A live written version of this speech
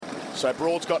So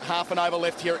Broad's got half an over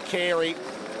left here at Carey.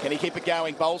 Can he keep it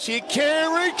going? Bowls here.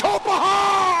 Carey, caught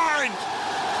behind!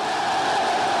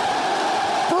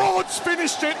 Broad's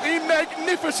finished it in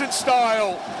magnificent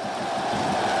style.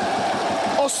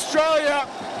 Australia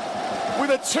with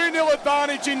a 2-0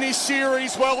 advantage in this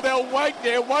series. Well, they'll wait.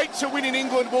 Their wait to win in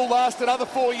England will last another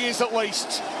 4 years at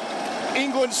least.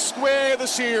 England square the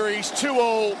series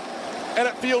 2-2, and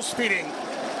it feels fitting.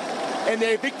 And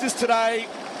they're victors today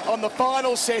on the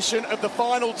final session of the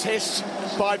final test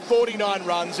by 49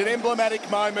 runs. An emblematic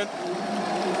moment.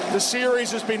 The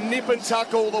series has been nip and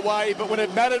tuck all the way, but when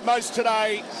it mattered most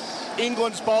today,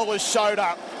 England's bowlers showed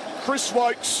up. Chris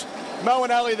Woakes, Moeen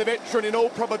Ali, the veteran, in all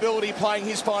probability playing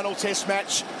his final test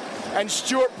match, and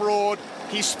Stuart Broad,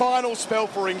 his final spell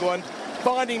for England,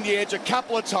 finding the edge a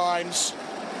couple of times.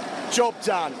 Job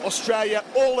done. Australia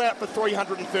all out for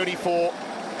 334.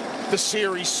 The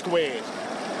series squared.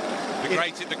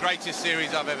 The greatest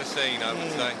series I've ever seen, I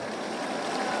would say.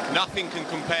 Nothing can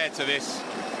compare to this.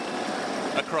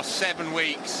 Across 7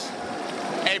 weeks,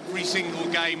 every single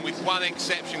game, with one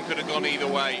exception, could have gone either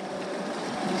way.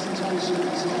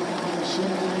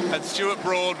 And Stuart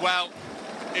Broad, well,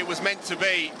 it was meant to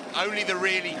be. Only the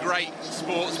really great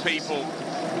sports people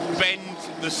bend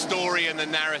the story and the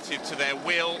narrative to their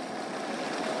will.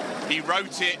 He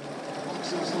wrote it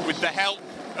with the help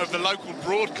of the local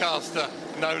broadcaster,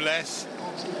 no less,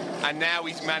 and now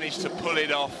he's managed to pull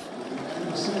it off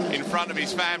in front of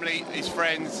his family, his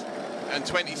friends, and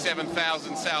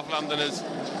 27,000 South Londoners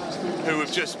who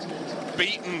have just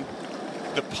beaten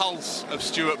the pulse of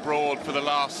Stuart Broad for the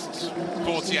last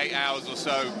 48 hours or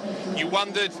so. You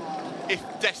wondered if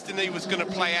destiny was going to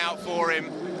play out for him.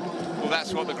 Well,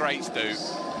 that's what the greats do.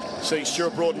 See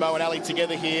Stuart Broad and Moeen Ali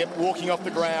together here, walking off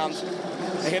the ground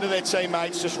ahead of their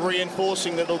teammates, just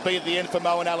reinforcing that it'll be at the end for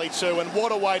Moeen Ali too. And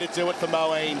what a way to do it for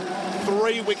Moeen.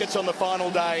 3 wickets on the final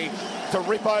day to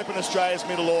rip open Australia's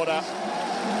middle order.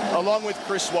 Along with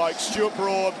Chris Woakes, Stuart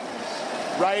Broad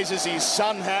raises his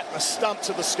sun hat and a stump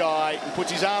to the sky and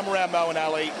puts his arm around Moeen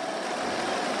Ali.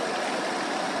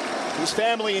 His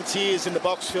family in tears in the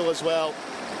box, Phil, as well.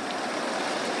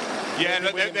 Yeah,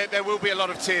 there will be a lot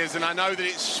of tears, and I know that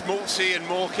it's schmaltzy and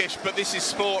mawkish, but this is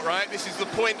sport, right? This is the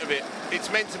point of it.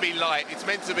 It's meant to be light. It's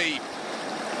meant to be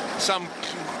some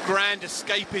grand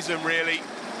escapism, really.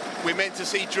 We're meant to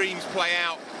see dreams play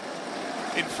out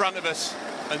in front of us,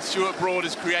 and Stuart Broad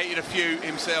has created a few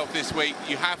himself this week.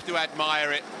 You have to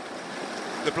admire it.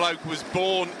 The bloke was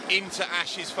born into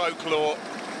Ashes folklore.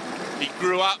 He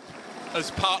grew up as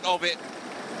part of it,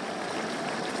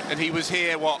 and he was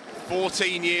here,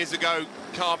 14 years ago,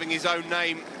 carving his own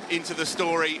name into the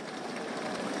story.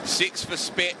 6 for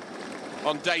Spit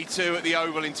on day 2 at the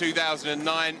Oval in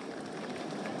 2009,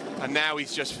 and now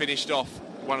he's just finished off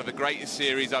one of the greatest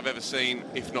series I've ever seen,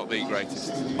 if not the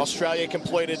greatest. Australia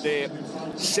completed their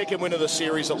second win of the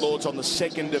series at Lords on the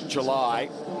 2nd of July,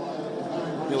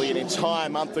 nearly an entire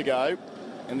month ago,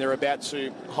 and they're about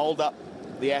to hold up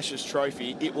the Ashes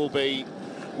trophy. It will be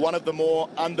one of the more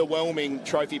underwhelming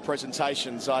trophy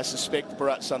presentations, I suspect,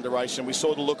 Bharat Sundaresan. We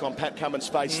saw the look on Pat Cummins'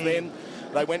 face then.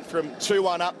 They went from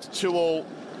 2-1 up to 2-2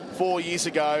 4 years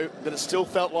ago, but it still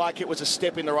felt like it was a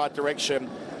step in the right direction.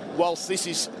 Whilst this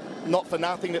is not for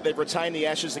nothing that they've retained the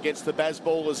Ashes against the Baz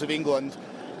bowlers of England,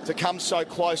 to come so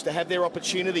close, to have their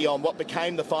opportunity on what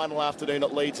became the final afternoon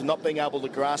at Leeds and not being able to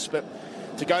grasp it,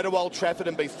 to go to Old Trafford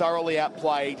and be thoroughly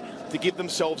outplayed, to give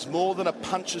themselves more than a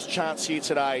puncher's chance here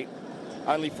today,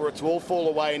 only for it to all fall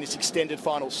away in this extended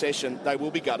final session. They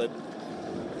will be gutted.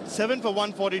 7 for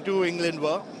 142 England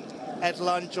were at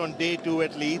lunch on day 2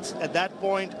 at Leeds. At that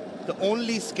point, the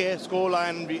only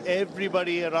scoreline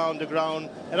everybody around the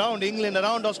ground, around England,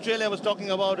 around Australia was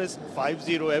talking about is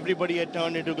 5-0. Everybody had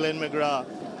turned into Glenn McGrath.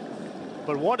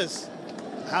 But what has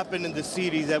happened in the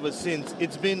series ever since?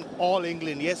 It's been all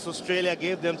England. Yes, Australia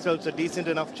gave themselves a decent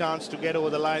enough chance to get over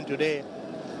the line today.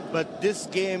 But this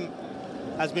game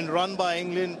has been run by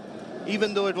England,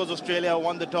 even though it was Australia who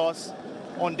won the toss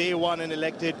on day 1 and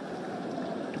elected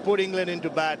to put England into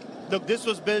bat. Look, this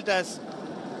was built as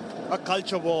a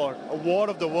culture war, a war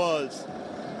of the worlds.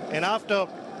 And after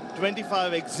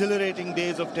 25 exhilarating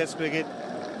days of Test cricket,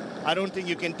 I don't think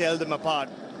you can tell them apart.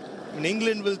 I mean,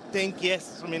 England will think,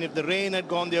 yes, I mean, if the rain had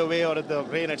gone their way or if the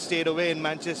rain had stayed away in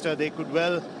Manchester, they could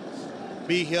well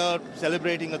be here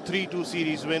celebrating a 3-2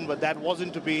 series win, but that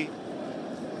wasn't to be.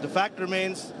 The fact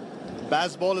remains,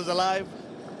 Baz ball is alive,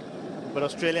 but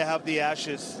Australia have the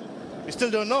Ashes. We still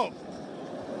don't know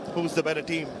who's the better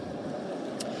team.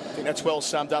 I think that's well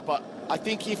summed up. I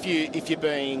think if you're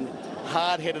being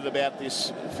hard-headed about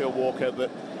this, Phil Walker,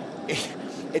 that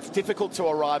it's difficult to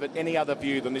arrive at any other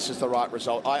view than this is the right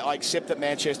result. I accept that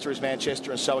Manchester is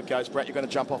Manchester, and so it goes. Brett, you're going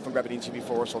to jump off and grab an interview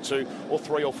for us, or 2 or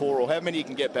 3 or 4, or however many you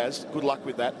can get, Baz. Good luck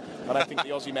with that. I don't think the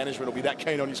Aussie management will be that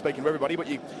keen on you speaking to everybody, but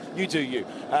you do you.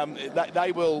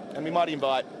 They will, and we might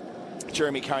invite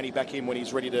Jeremy Coney back in when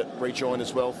he's ready to rejoin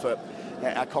as well for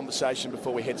our conversation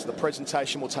before we head to the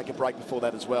presentation. We'll take a break before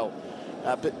that as well.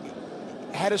 But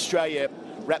had Australia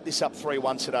wrapped this up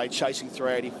 3-1 today, chasing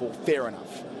 384, fair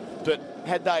enough. But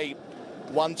had they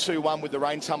won 2-1 with the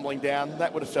rain tumbling down,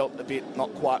 that would have felt a bit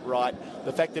not quite right.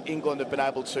 The fact that England have been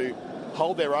able to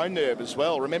hold their own nerve as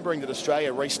well, remembering that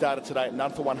Australia restarted today at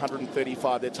none for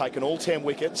 135. They've taken all 10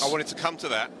 wickets. I wanted to come to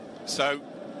that. So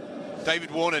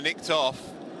David Warner nicked off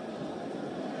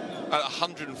at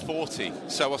 140.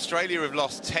 So Australia have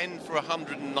lost 10 for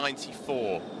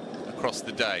 194 across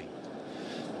the day.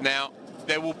 Now,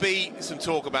 there will be some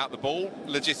talk about the ball,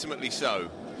 legitimately so.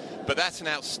 But that's an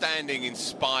outstanding,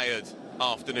 inspired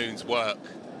afternoon's work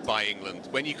by England.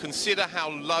 When you consider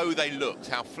how low they looked,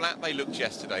 how flat they looked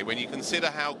yesterday, when you consider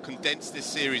how condensed this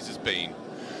series has been,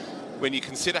 when you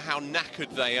consider how knackered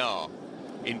they are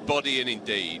in body and in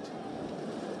deed,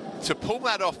 to pull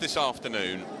that off this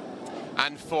afternoon,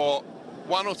 and for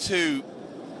 1 or 2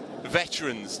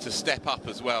 veterans to step up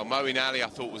as well. Moeen Ali, I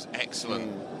thought, was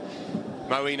excellent.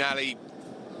 Moeen Ali,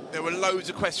 there were loads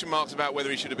of question marks about whether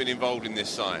he should have been involved in this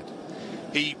side.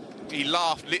 He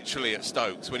laughed literally at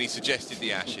Stokes when he suggested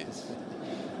the Ashes.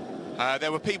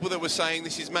 There were people that were saying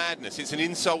this is madness. It's an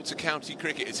insult to county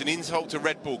cricket. It's an insult to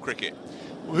red ball cricket.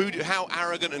 How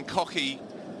arrogant and cocky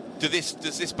does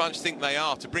this bunch think they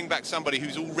are to bring back somebody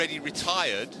who's already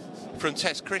retired from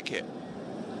Test cricket?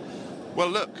 Well,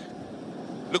 look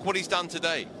what he's done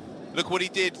today. Look what he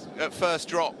did at first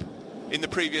drop in the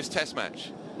previous Test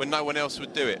match when no one else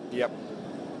would do it. Yep.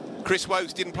 Chris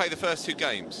Woakes didn't play the first 2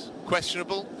 games.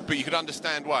 Questionable, but you could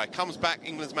understand why. Comes back,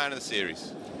 England's man of the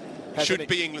series. Should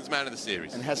be England's man of the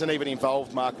series. And hasn't even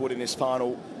involved Mark Wood in this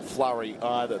final flurry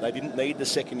either. They didn't need the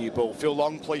second new ball. Phil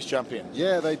Long, please jump in.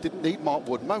 Yeah, they didn't need Mark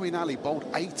Wood. Moeen Ali bowled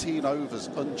 18 overs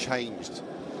unchanged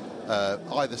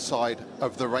either side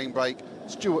of the rain break.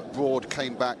 Stuart Broad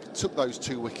came back, took those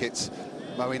 2 wickets.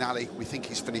 Moeen Ali, we think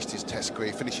he's finished his Test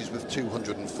career, finishes with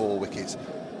 204 wickets.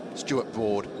 Stuart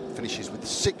Broad finishes with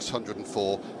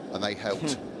 604, and they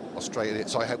helped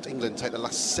helped England take the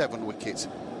last 7 wickets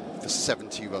for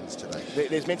 70 runs today.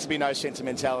 There's meant to be no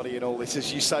sentimentality in all this,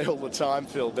 as you say all the time,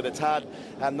 Phil, but it's hard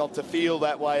not to feel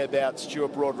that way about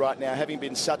Stuart Broad right now, having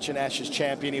been such an Ashes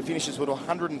champion. He finishes with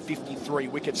 153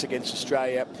 wickets against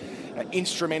Australia,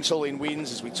 instrumental in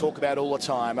wins, as we talk about all the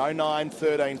time, 09,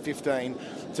 13, 15,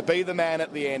 to be the man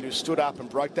at the end who stood up and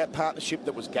broke that partnership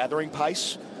that was gathering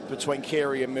pace between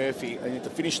Carey and Murphy, and to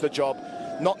finish the job,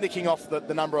 not nicking off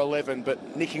the number 11,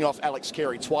 but nicking off Alex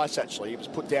Carey twice, actually. He was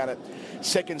put down at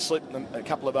second slip a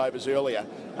couple of overs earlier.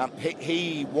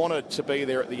 He wanted to be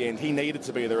there at the end. He needed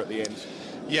to be there at the end.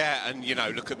 Yeah, and, you know,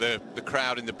 look at the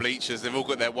crowd in the bleachers. They've all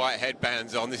got their white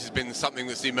headbands on. This has been something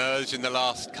that's emerged in the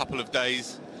last couple of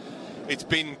days. It's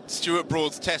been Stuart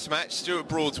Broad's Test match, Stuart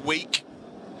Broad's week,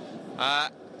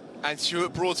 and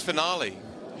Stuart Broad's finale.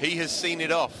 He has seen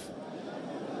it off.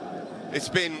 It's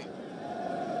been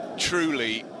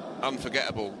truly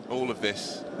unforgettable, all of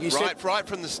this. Right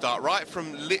from the start, right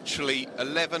from literally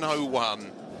 11:01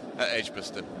 at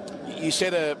Edgbaston. You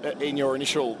said in your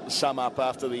initial sum up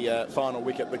after the final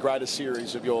wicket, the greatest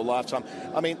series of your lifetime.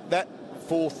 I mean, that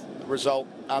 4th result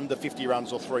under 50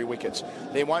 runs or 3 wickets,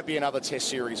 there won't be another Test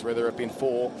series where there have been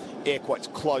 4 air quotes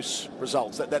close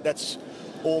results. That's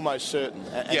almost certain.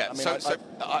 And, yeah, I mean,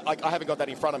 I haven't got that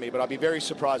in front of me, but I'd be very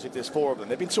surprised if there's 4 of them.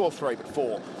 There have been 2 or 3, but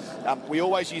 4. We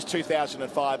always use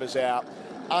 2005 as our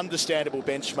understandable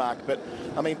benchmark, but,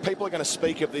 I mean, people are going to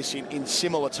speak of this in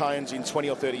similar tones in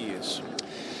 20 or 30 years.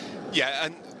 Yeah,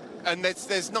 and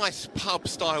there's nice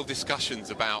pub-style discussions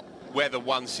about whether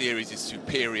one series is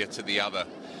superior to the other.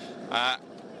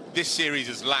 This series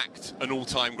has lacked an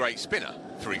all-time great spinner,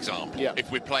 for example,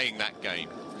 if we're playing that game.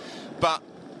 But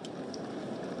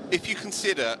if you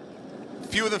consider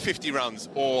fewer than 50 runs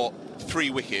or 3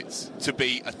 wickets to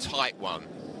be a tight one,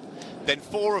 then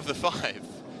 4 of the 5,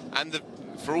 and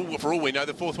for all we know,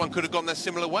 the 4th one could have gone that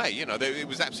similar way. You know, it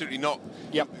was absolutely not.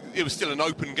 Yep. It was still an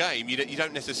open game. You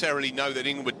don't necessarily know that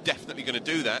England were definitely going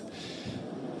to do that.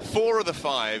 4 of the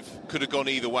 5 could have gone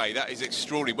either way. That is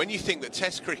extraordinary. When you think that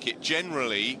Test cricket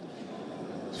generally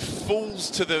falls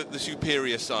to the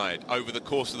superior side over the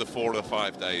course of the 4 of the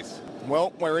 5 days.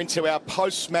 Well, we're into our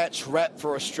post-match wrap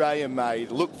for Australia Made.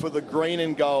 Look for the green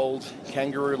and gold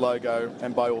Kangaroo logo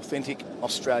and buy authentic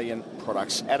Australian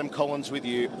products. Adam Collins with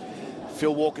you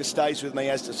Phil Walker stays with me,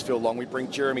 as does Phil Long. We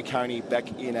bring Jeremy Coney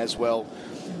back in as well.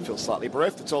 Feel slightly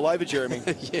bereft. It's all over, Jeremy.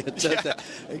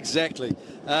 Exactly.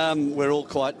 We're all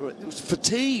quite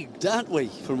fatigued, aren't we,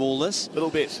 from all this? A little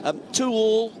bit.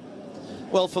 2-2.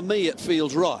 Well, for me, it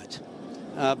feels right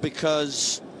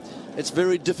because it's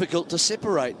very difficult to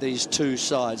separate these two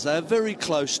sides. They're very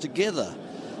close together.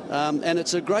 And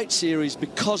it's a great series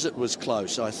because it was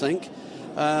close, I think.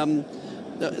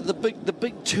 The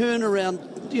big turnaround,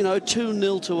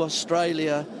 2-0 to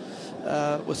Australia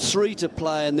with 3 to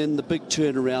play, and then the big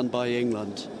turnaround by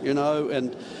England,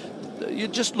 and you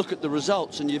just look at the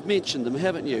results, and you've mentioned them,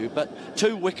 haven't you? But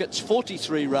 2 wickets,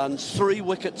 43 runs, 3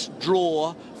 wickets,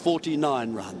 draw,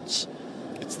 49 runs.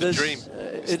 It's the dream.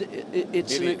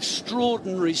 It's an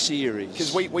extraordinary series.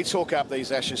 Because we talk up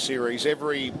these Ashes series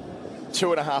every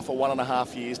 2.5 or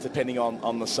 1.5 years, depending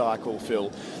on the cycle,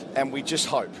 Phil. And we just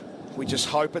hope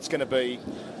it's going to be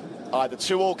either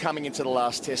 2-2 coming into the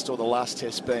last test, or the last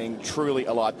test being truly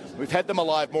alive. We've had them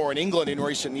alive more in England in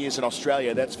recent years than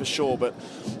Australia, that's for sure. But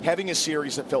having a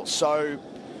series that felt so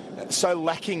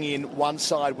lacking in one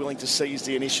side willing to seize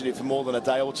the initiative for more than a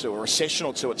day or two, or a session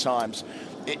or two at times,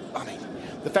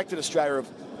 the fact that Australia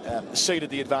have ceded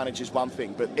the advantage is one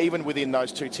thing, but even within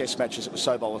those 2 test matches, it was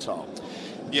so volatile.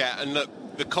 Yeah, and look,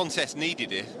 the contest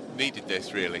needed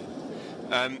this, really.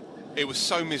 It was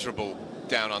so miserable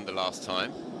down under last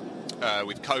time,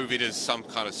 with COVID as some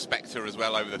kind of spectre as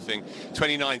well over the thing.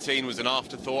 2019 was an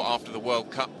afterthought after the World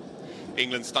Cup.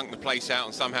 England stunk the place out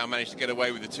and somehow managed to get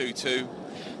away with the 2-2.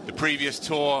 The previous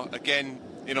tour, again,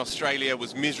 in Australia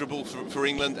was miserable for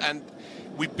England, and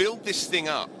we build this thing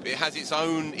up. It has its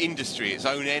own industry, its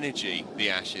own energy,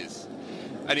 the Ashes,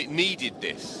 and it needed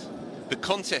this. The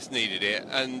contest needed it,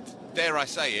 and dare I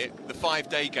say it, the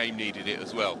 5-day game needed it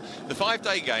as well. The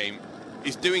 5-day game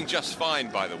is doing just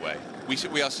fine, by the way.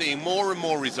 We are seeing more and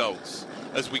more results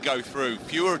as we go through.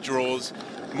 Fewer draws,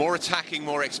 more attacking,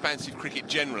 more expansive cricket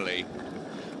generally.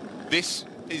 This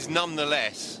is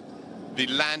nonetheless the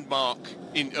landmark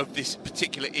of this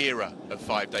particular era of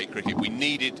 5-day cricket. We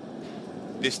needed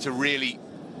this to really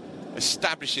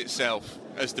establish itself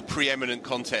as the preeminent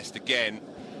contest again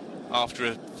after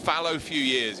a fallow few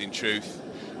years, in truth.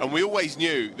 And we always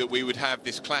knew that we would have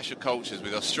this clash of cultures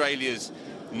with Australia's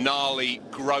gnarly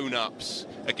grown-ups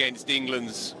against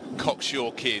England's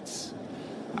cocksure kids.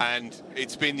 And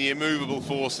it's been the immovable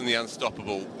force and the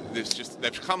unstoppable.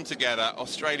 They've come together.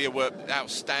 Australia were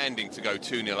outstanding to go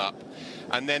 2-0 up.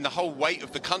 And then the whole weight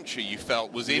of the country, you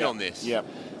felt, was in on this. Yeah.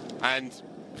 And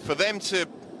for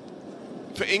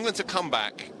England to come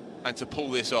back and to pull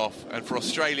this off, and for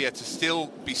Australia to still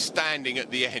be standing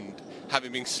at the end,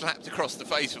 having been slapped across the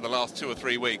face for the last 2 or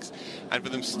 3 weeks, and for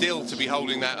them still to be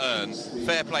holding that urn,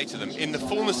 fair play to them. In the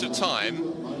fullness of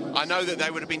time, I know that they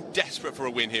would have been desperate for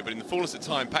a win here, but in the fullness of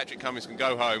time, Patrick Cummins can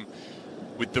go home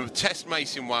with the Test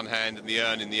mace in one hand and the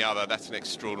urn in the other. That's an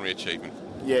extraordinary achievement.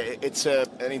 Yeah, it's an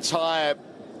entire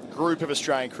group of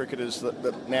Australian cricketers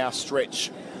that now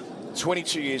stretch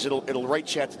 22 years. It'll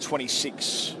reach out to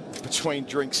 26 between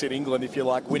drinks in England, if you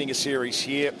like, winning a series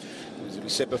here. As we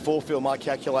said before, Phil, my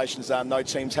calculations are no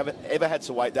teams haven't ever had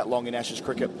to wait that long in Ashes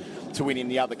cricket to win in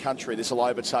the other country. This will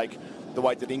overtake the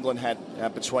wait that England had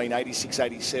between 86,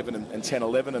 87 and 10,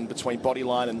 11, and between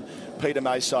Bodyline and Peter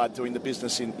Mayside doing the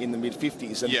business in the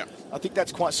mid-50s. And yeah. I think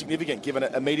that's quite significant, given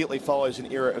it immediately follows an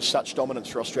era of such dominance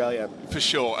for Australia. For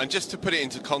sure. And just to put it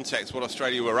into context, what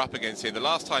Australia were up against here, the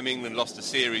last time England lost a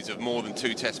series of more than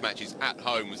 2 Test matches at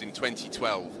home was in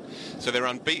 2012. So they're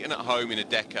unbeaten at home in a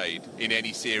decade in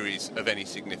any series of any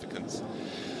significance.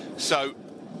 So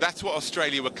that's what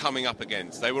Australia were coming up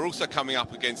against. They were also coming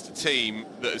up against a team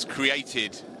that has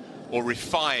created or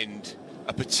refined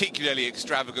a particularly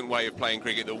extravagant way of playing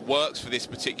cricket that works for this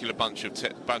particular bunch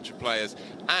of players,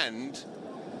 and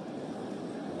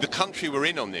the country were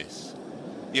in on this,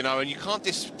 and you can't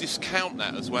discount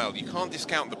that as well. You can't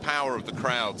discount the power of the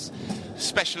crowds,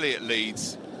 especially at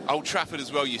Leeds. Old Trafford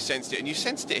as well, you sensed it, and you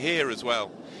sensed it here as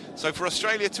well. So for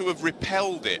Australia to have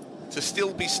repelled it, to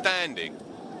still be standing,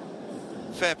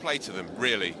 fair play to them,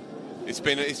 really. It's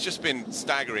just been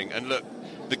staggering. And look,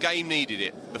 the game needed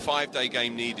it. The 5-day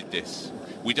game needed this.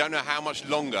 We don't know how much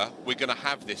longer we're going to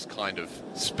have this kind of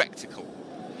spectacle.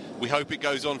 We hope it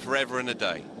goes on forever and a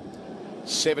day.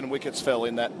 7 wickets fell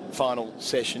in that final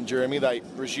session, Jeremy. They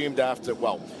resumed after,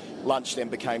 lunch then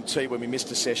became tea when we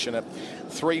missed a session at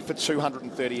 3 for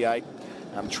 238.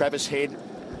 Travis Head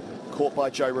caught by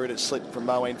Joe Root at slip from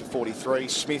Moeen for 43.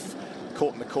 Smith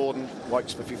caught in the cordon,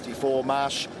 Wokes for 54.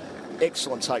 Marsh,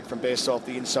 excellent take from Best off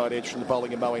the inside edge from the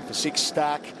bowling of Moeen for 6.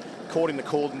 Stark caught in the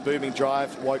Corden booming drive.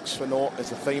 Wokes for naught.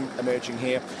 There's a theme emerging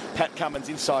here. Pat Cummins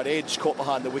inside edge, caught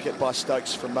behind the wicket by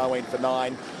Stokes from Moeen for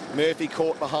 9. Murphy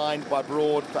caught behind by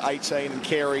Broad for 18, and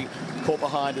Carey caught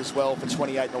behind as well for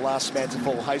 28, the last man to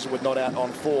fall. Hazelwood not out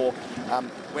on 4.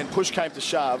 When push came to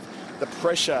shove, the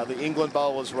pressure the England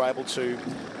bowlers were able to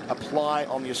apply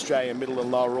on the Australian middle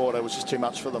and lower order was just too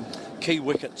much for them. Key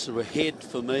wickets were ahead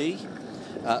for me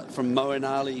from Moeen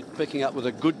Ali, picking up with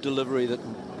a good delivery that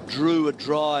drew a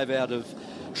drive out of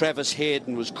Travis Head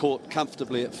and was caught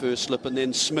comfortably at first slip, and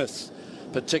then Smith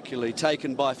particularly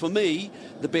taken by, for me,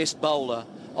 the best bowler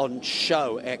on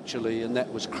show actually, and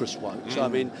that was Chris Wokes. I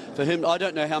mean, for him, I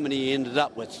don't know how many he ended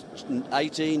up with,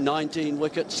 18, 19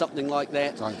 wickets, something like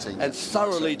that, 19, and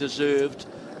thoroughly deserved,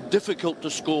 difficult to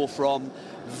score from,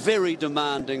 very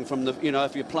demanding from the, you know,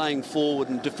 if you're playing forward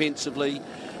and defensively,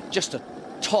 just a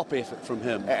top effort from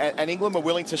him. And England were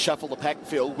willing to shuffle the pack,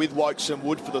 Phil, with Wokes and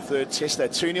Wood for the third test. They're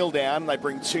 2-0 down. They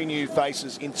bring 2 new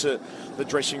faces into the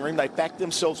dressing room. They backed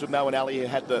themselves with Moeen Ali, who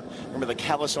had the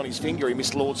callus on his finger. He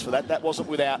missed Lords for that. That wasn't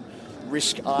without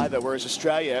risk either, whereas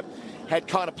Australia had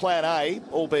kind of plan A,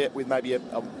 albeit with maybe a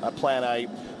plan A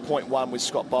 .1 with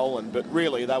Scott Boland, but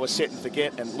really they were set and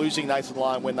forget, and losing Nathan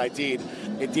Lyon when they did,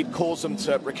 it did cause them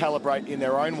to recalibrate in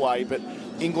their own way, but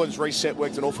England's reset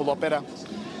worked an awful lot better.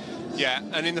 Yeah,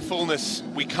 and in the fullness,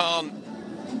 we can't,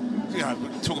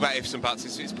 talk about ifs and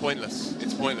buts. It's pointless.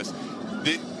 It's pointless.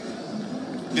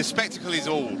 The spectacle is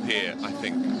all here, I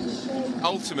think.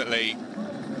 Ultimately,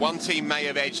 one team may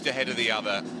have edged ahead of the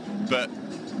other, but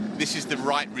this is the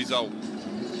right result.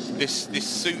 This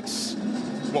suits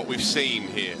what we've seen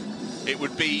here. It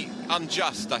would be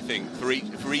unjust, I think, for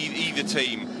either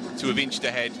team to have inched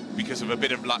ahead because of a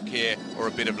bit of luck here or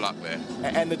a bit of luck there.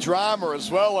 And the drama as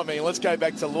well. I mean, let's go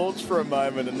back to Lords for a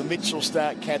moment, and the Mitchell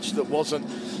Stark catch that wasn't,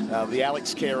 the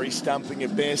Alex Carey stumping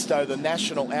of Bairstow, the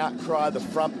national outcry, the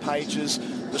front pages,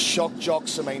 the shock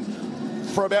jocks. I mean,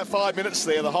 for about 5 minutes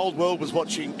there, the whole world was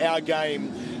watching our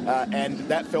game, and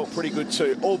that felt pretty good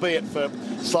too, albeit for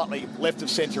slightly left of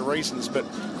centre reasons, but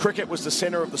cricket was the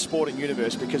centre of the sporting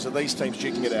universe because of these teams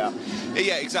duking it out.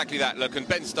 Yeah, exactly that. Look, and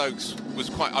Ben Stokes was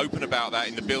quite open about that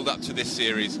in the build-up to this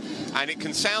series, and it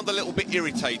can sound a little bit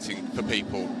irritating for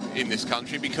people in this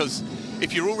country because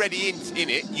if you're already in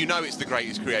it, you know it's the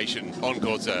greatest creation on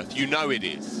God's earth. You know it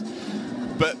is.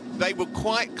 But they were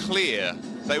quite clear,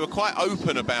 they were quite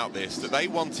open about this, that they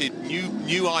wanted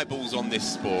new eyeballs on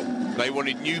this sport. They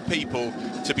wanted new people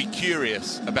to be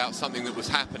curious about something that was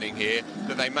happening here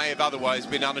that they may have otherwise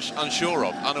been unsure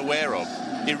of, unaware of.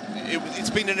 It's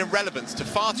been an irrelevance to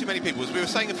far too many people. As we were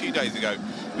saying a few days ago,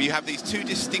 we have these two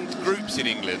distinct groups in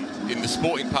England, in the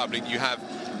sporting public. You have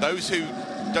those who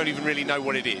don't even really know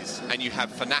what it is, and you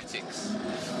have fanatics.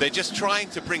 They're just trying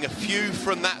to bring a few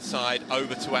from that side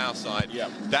over to our side. Yeah.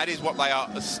 That is what they are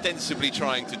ostensibly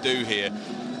trying to do here.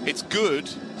 It's good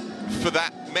for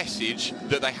that message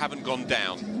that they haven't gone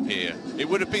down here. It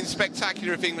would have been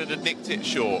spectacular if England had nicked it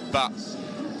short, but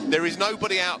there is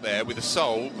nobody out there with a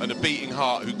soul and a beating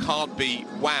heart who can't be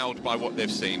wowed by what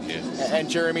they've seen here. And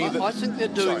Jeremy... I think they're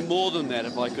doing more than that,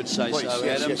 if I could say Please, so,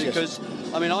 yes, Adam, because,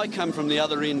 I mean, I come from the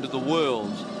other end of the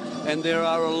world, and there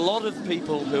are a lot of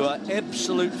people who are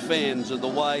absolute fans of the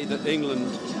way that England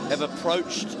have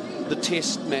approached the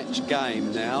test match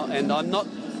game now, and I'm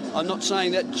not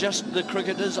saying that just the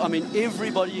cricketers. I mean,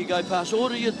 everybody you go past,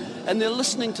 and they're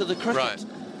listening to the cricket. Right.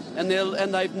 And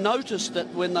they've noticed that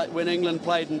when England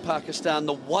played in Pakistan,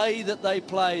 the way that they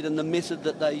played and the method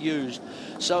that they used.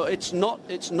 So it's not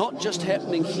just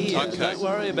happening here. Okay. Don't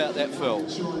worry about that, Phil.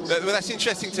 Well, that's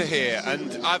interesting to hear,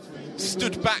 and I've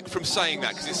stood back from saying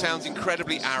that because it sounds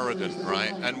incredibly arrogant,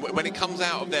 right? And when it comes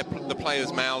out of the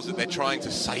players' mouths that they're trying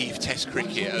to save Test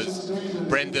cricket, as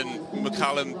Brendan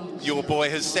McCullum, your boy,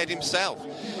 has said himself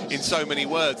in so many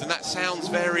words, and that sounds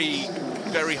very,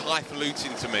 very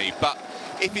highfalutin to me. But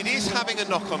if it is having a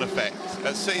knock-on effect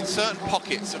in certain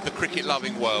pockets of the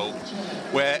cricket-loving world,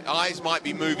 where eyes might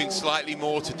be moving slightly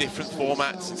more to different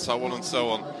formats and so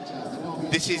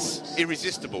on, this is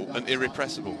irresistible and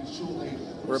irrepressible.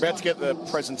 We're about to get the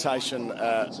presentation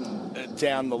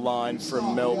down the line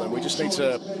from Melbourne. We just need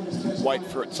to wait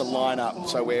for it to line up.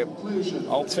 So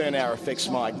I'll turn our effects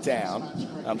mic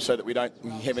down so that we don't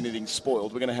have anything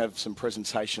spoiled. We're going to have some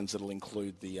presentations that will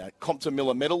include the Compton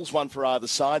Miller medals, one for either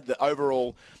side, the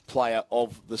overall player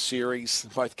of the series.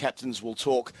 Both captains will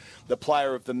talk. The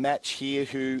player of the match here,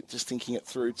 who, just thinking it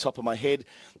through, top of my head,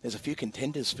 there's a few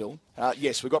contenders, Phil.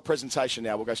 Yes, we've got presentation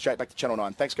now. We'll go straight back to Channel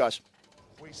 9. Thanks, guys.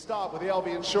 We start with the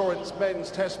LV Insurance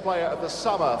Men's Test Player of the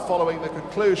Summer following the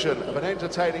conclusion of an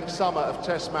entertaining summer of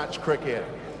Test match cricket.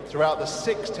 Throughout the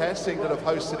 6 tests England have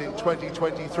hosted in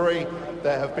 2023,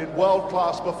 there have been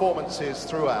world-class performances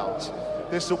throughout.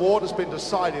 This award has been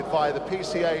decided via the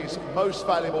PCA's Most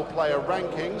Valuable Player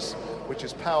rankings, which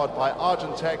is powered by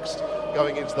Argentext.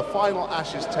 Going into the final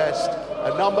Ashes test,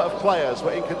 a number of players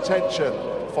were in contention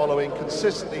following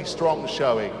consistently strong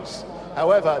showings.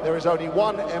 However, there is only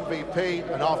one MVP,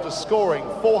 and after scoring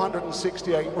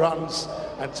 468 runs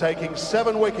and taking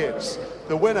 7 wickets,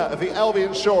 the winner of the LV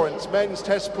Insurance Men's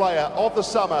Test Player of the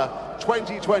Summer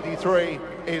 2023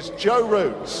 is Joe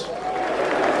Root.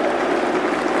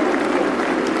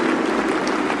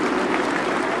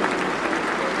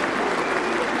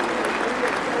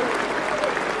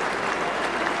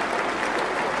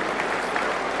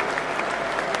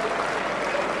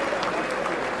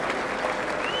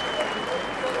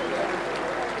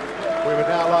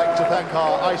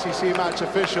 Our ICC match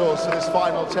officials for this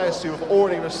final test who have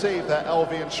already received their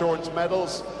LV Insurance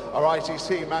medals. Our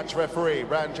ICC match referee,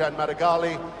 Ranjan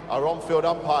Madagali. Our on-field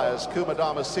umpires, Kumar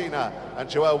Damasina and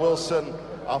Joel Wilson.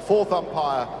 Our 4th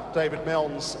umpire, David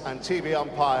Milnes, and TV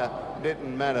umpire,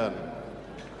 Nitin Menon.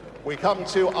 We come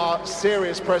to our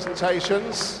series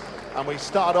presentations, and we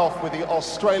start off with the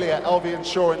Australia LV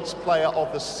Insurance Player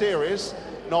of the Series,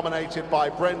 nominated by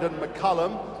Brendan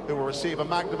McCullum, who will receive a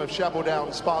magnum of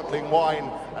Chapeldown sparkling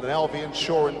wine and an LV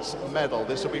Insurance medal.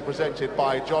 This will be presented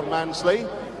by John Mansley.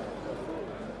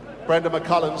 Brendan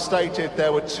McCullum stated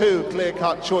there were 2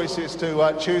 clear-cut choices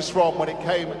to choose from when it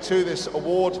came to this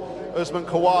award. Usman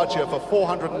Khawaja for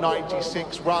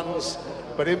 496 runs,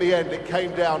 but in the end it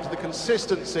came down to the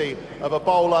consistency of a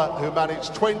bowler who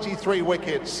managed 23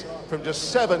 wickets from just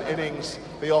 7 innings.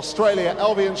 The Australia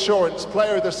LV Insurance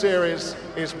Player of the Series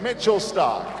is Mitchell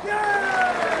Starc.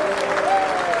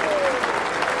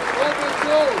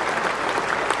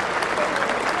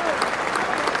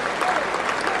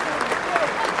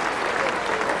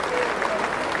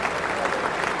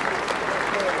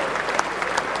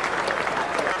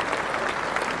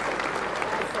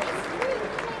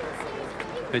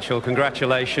 Mitchell,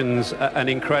 congratulations. An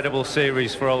incredible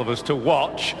series for all of us to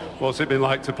watch. What's it been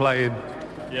like to play in?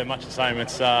 Yeah, much the same.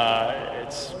 It's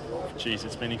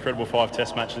been incredible 5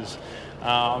 test matches.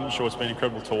 I'm sure it's been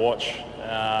incredible to watch.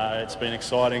 It's been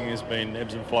exciting. There's been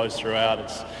ebbs and flows throughout.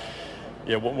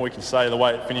 What more we can say. The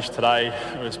way it finished today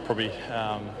was probably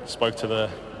spoke to the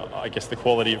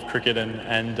quality of cricket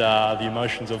and the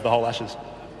emotions of the whole Ashes.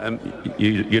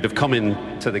 You'd have come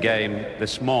into the game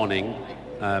this morning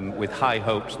with high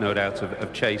hopes, no doubt,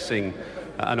 of chasing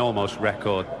an almost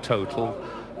record total.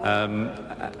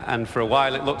 And for a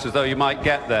while it looked as though you might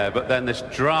get there, but then this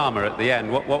drama at the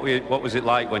end. What was it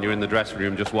like when you were in the dressing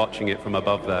room just watching it from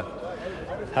above there?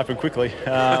 Happened quickly.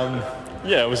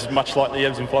 It was much like the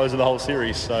ebbs and flows of the whole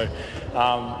series. So,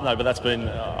 no, but that's been,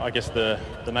 the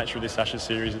nature of this Ashes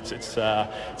series. It's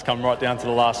come right down to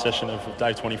the last session of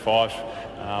day 25.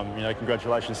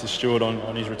 Congratulations to Stuart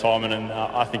on his retirement, and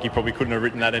I think he probably couldn't have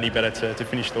written that any better to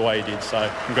finish the way he did. So,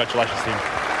 congratulations to him.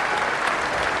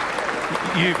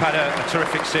 You've had a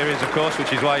terrific series, of course,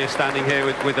 which is why you're standing here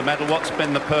with the medal. What's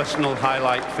been the personal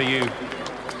highlight for you?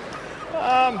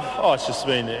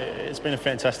 It's been a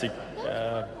fantastic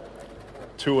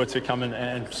tour to come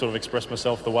and sort of express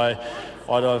myself the way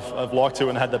I've liked to,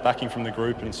 and had the backing from the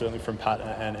group and certainly from Pat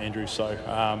and Andrew. So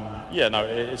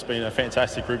it's been a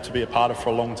fantastic group to be a part of for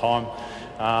a long time.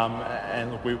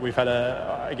 And look, we've had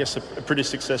a pretty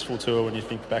successful tour when you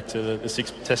think back to the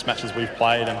 6 test matches we've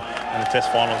played and the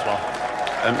test final as well.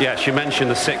 Yes, you mentioned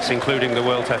the 6, including the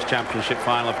World Test Championship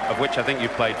final, of which I think you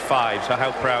played 5. So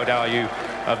how proud are you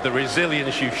of the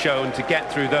resilience you've shown to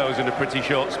get through those in a pretty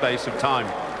short space of time?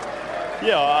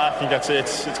 Yeah, I think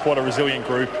it's quite a resilient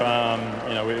group.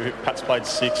 Pat's played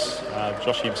 6,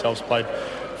 Josh himself's played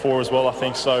 4 as well, I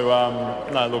think. So,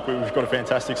 we've got a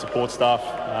fantastic support staff,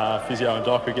 physio and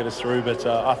doc who get us through, but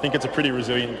I think it's a pretty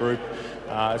resilient group.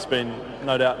 It's been,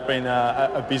 no doubt,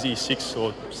 a busy 6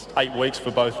 or 8 weeks for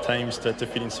both teams to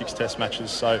fit in 6 test matches.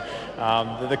 So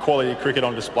the quality of cricket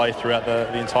on display throughout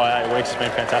the entire 8 weeks has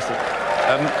been fantastic.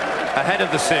 Ahead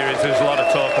of the series, there's a lot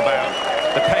of talk about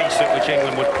the pace at which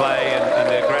England would play and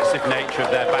the aggressive nature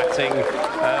of their batting.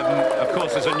 Of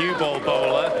course, as a new ball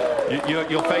bowler,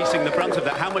 you're facing the brunt of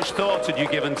that. How much thought had you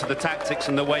given to the tactics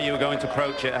and the way you were going to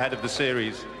approach it ahead of the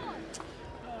series?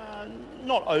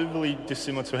 Not overly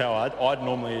dissimilar to how I'd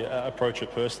normally approach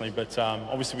it personally, but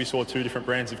obviously we saw 2 different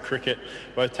brands of cricket.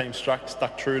 Both teams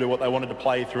stuck true to what they wanted to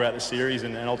play throughout the series,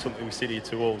 and ultimately we sit here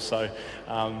 2-2. So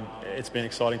it's been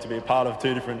exciting to be a part of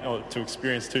to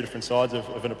experience 2 different sides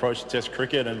of an approach to Test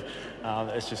cricket, and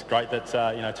it's just great that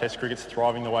Test cricket's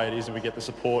thriving the way it is, and we get the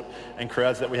support and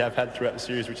crowds that we have had throughout the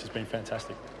series, which has been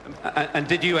fantastic. And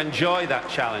did you enjoy that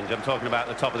challenge? I'm talking about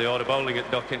the top of the order bowling at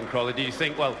Duckett and Crawley. Do you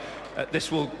think, well,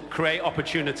 this will create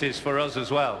opportunities for us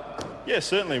as well? Yeah,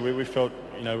 certainly. We felt,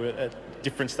 you know, at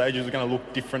different stages we're going to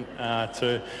look different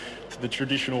to the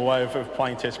traditional way of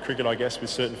playing Test cricket, I guess, with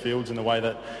certain fields and the way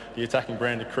that the attacking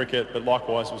brand of cricket, but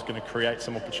likewise was going to create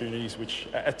some opportunities which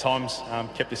at times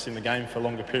kept us in the game for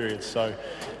longer periods. So,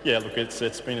 yeah, look,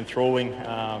 it's been enthralling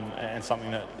and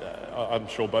something that I'm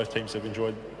sure both teams have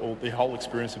enjoyed the whole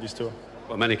experience of this tour.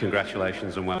 Well, many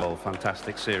congratulations and well,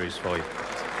 fantastic series for you.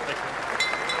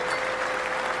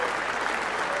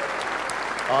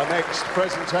 Our next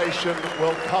presentation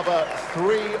will cover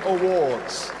 3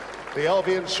 awards. The LV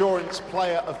Insurance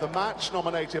Player of the Match,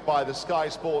 nominated by the Sky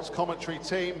Sports commentary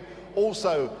team.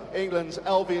 Also, England's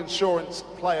LV Insurance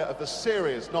Player of the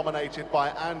Series, nominated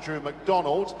by Andrew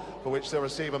McDonald, for which they'll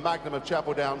receive a magnum of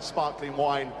Chapel Downs sparkling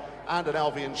wine and an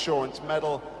LV Insurance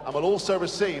medal, and will also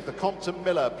receive the Compton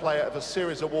Miller Player of the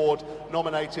Series award,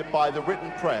 nominated by the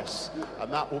written press,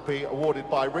 and that will be awarded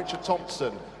by Richard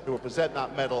Thompson, who will present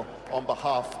that medal on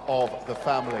behalf of the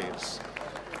families.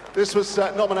 This was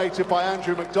nominated by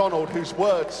Andrew McDonald, whose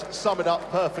words sum it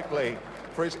up perfectly.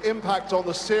 For his impact on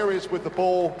the series with the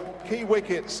ball, key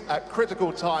wickets at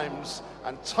critical times,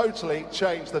 and totally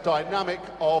changed the dynamic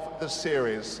of the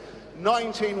series.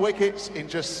 19 wickets in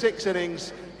just 6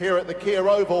 innings here at the Kia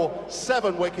Oval,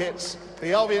 7 wickets. The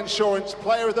LV Insurance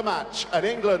Player of the Match and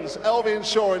England's LV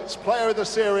Insurance Player of the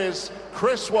Series,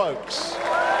 Chris Woakes.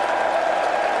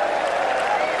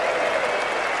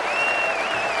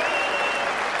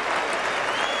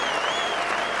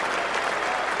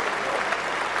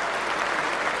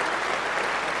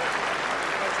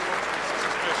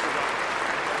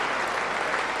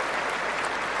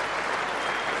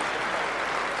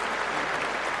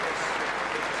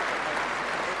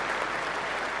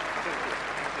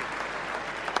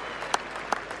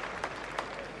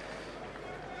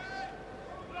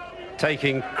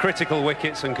 Taking critical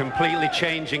wickets and completely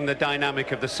changing the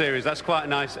dynamic of the series. That's quite a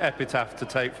nice epitaph to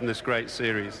take from this great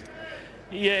series.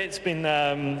 Yeah, it's been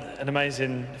an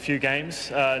amazing few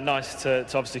games. Nice to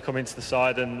obviously come into the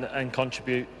side and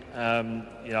contribute.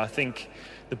 You know, I think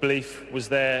the belief was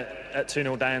there at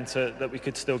 2-0 down that we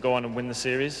could still go on and win the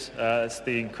series. It's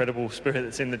the incredible spirit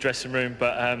that's in the dressing room.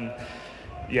 But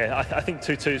yeah, I think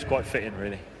 2-2 is quite fitting,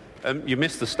 really. You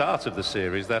missed the start of the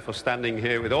series, therefore standing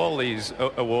here with all these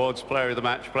awards, Player of the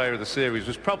Match, Player of the Series,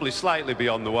 was probably slightly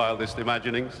beyond the wildest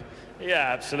imaginings.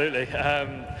 Yeah, absolutely.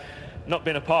 Not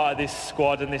been a part of this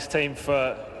squad and this team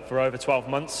for over 12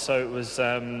 months, so it was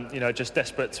you know, just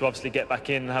desperate to obviously get back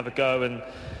in and have a go. And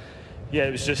yeah,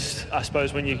 it was just, I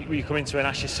suppose, when you come into an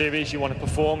Ashes series, you want to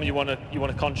perform, you want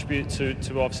to contribute to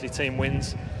obviously team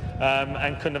wins,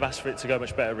 and couldn't have asked for it to go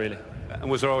much better, really. And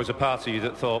was there always a part of you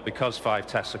that thought, because 5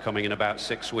 tests are coming in about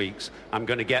 6 weeks, I'm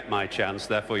going to get my chance,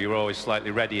 therefore you were always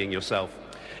slightly readying yourself?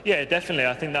 Yeah, definitely.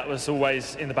 I think that was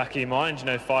always in the back of your mind. You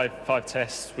know, five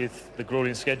tests with the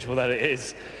grueling schedule that it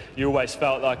is, you always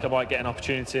felt like I might get an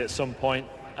opportunity at some point.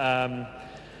 And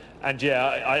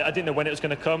yeah, I didn't know when it was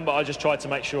going to come, but I just tried to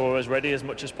make sure I was ready as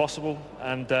much as possible.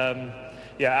 And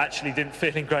yeah, I actually didn't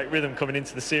feel in great rhythm coming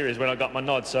into the series when I got my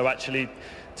nod. So actually,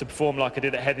 to perform like I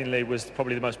did at Headingley was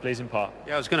probably the most pleasing part.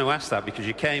 Yeah, I was going to ask that, because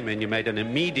you came in, you made an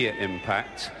immediate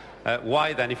impact.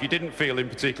 Why then, if you didn't feel in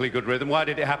particularly good rhythm, why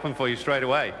did it happen for you straight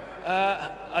away?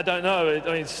 I don't know.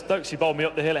 I mean, Stokesy bowled me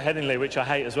up the hill at Headingley, which I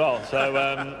hate as well. So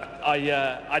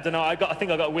I don't know. I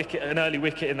think I got an early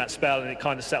wicket in that spell, and it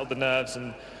kind of settled the nerves.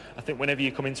 And I think whenever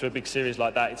you come into a big series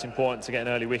like that, it's important to get an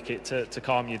early wicket to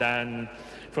calm you down.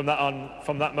 From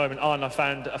that moment on,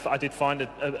 I did find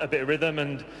a bit of rhythm.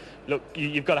 And look,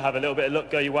 you've got to have a little bit of luck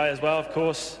go your way as well, of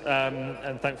course.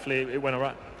 And thankfully, it went all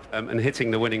right. And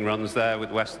hitting the winning runs there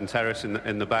with Western Terrace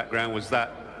in the background, was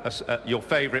that your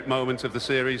favourite moment of the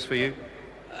series for you?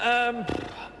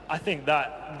 I think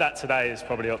that today is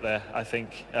probably up there. I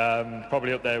think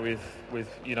probably up there with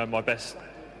you know, my best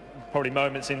probably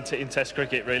moments in Test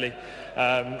cricket, really.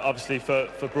 Obviously for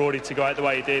Broady to go out the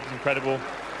way he did, incredible.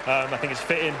 I think it's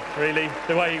fitting, really,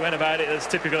 the way he went about it. That's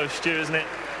typical of Stu, isn't it?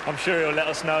 I'm sure he'll let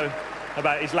us know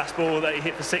about his last ball that he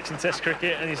hit for 6 in Test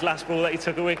cricket and his last ball that he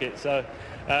took a wicket. So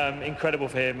incredible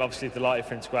for him, obviously delighted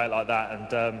for him to go out like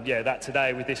that. And yeah, that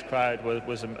today with this crowd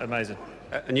was amazing.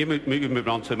 And you moved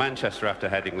on to Manchester after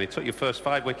Headingley. Took your first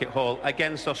 5-wicket haul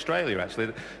against Australia,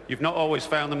 actually. You've not always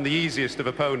found them the easiest of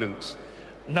opponents.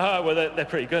 No, well, they're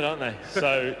pretty good, aren't they?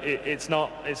 So it's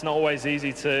not always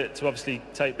easy to obviously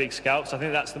take big scalps. I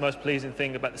think that's the most pleasing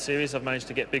thing about the series. I've managed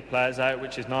to get big players out,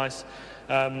 which is nice.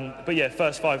 But yeah,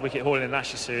 first 5-wicket haul in an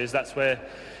Ashes series, that's where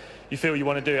you feel you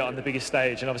want to do it on the biggest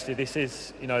stage. And obviously this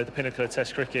is, you know, the pinnacle of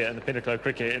Test cricket and the pinnacle of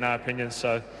cricket in our opinion.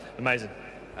 So amazing.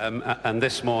 And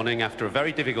this morning, after a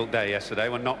very difficult day yesterday,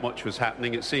 when not much was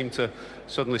happening, it seemed to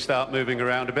suddenly start moving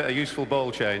around a bit. A useful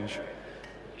ball change.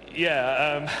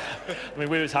 Yeah, I mean,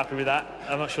 we was happy with that.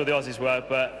 I'm not sure the Aussies were,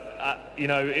 but you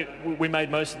know, we made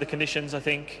most of the conditions, I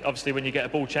think. Obviously, when you get a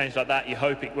ball change like that, you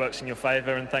hope it works in your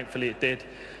favour, and thankfully it did.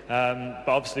 But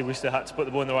obviously, we still had to put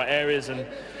the ball in the right areas and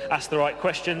ask the right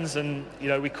questions, and you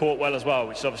know, we caught well as well,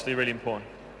 which is obviously really important.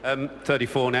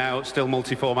 34 now, still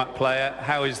multi-format player.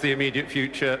 How is the immediate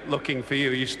future looking for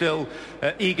you? Are you still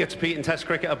eager to compete in Test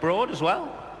cricket abroad as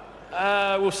well?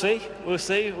 We'll see.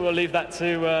 We'll leave that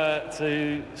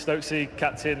to Stokesy,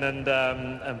 captain,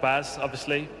 and Baz,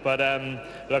 obviously. But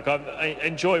look, I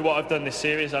enjoy what I've done this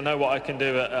series. I know what I can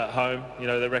do at home. You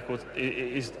know, the record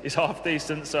is half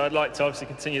decent, so I'd like to obviously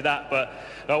continue that. But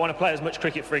I want to play as much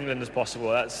cricket for England as possible.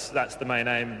 That's the main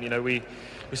aim. You know, we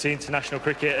see international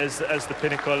cricket as the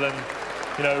pinnacle, and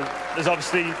you know, there's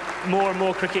obviously more and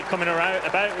more cricket coming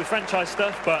about with franchise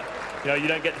stuff. But you know, you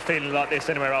don't get the feeling like this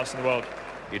anywhere else in the world.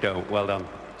 You don't. Well done.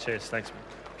 Cheers. Thanks.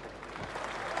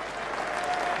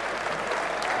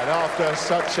 And after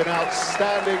such an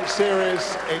outstanding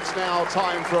series, it's now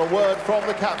time for a word from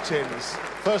the captains.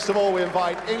 First of all, we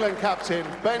invite England captain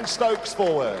Ben Stokes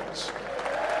forwards.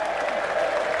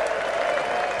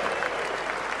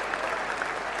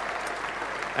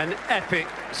 An epic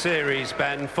series,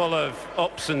 Ben, full of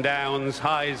ups and downs,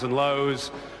 highs and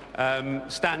lows.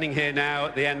 Standing here now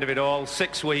at the end of it all,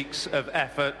 6 weeks of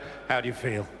effort. How do you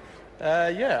feel?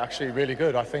 Yeah, actually really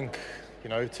good. I think, you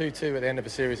know, 2-2 at the end of a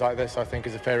series like this, I think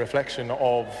is a fair reflection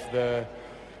of the,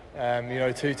 you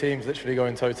know, two teams literally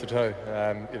going toe to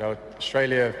toe. You know,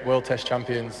 Australia, World Test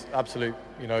champions, absolute,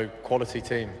 you know, quality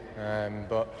team.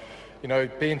 But, you know,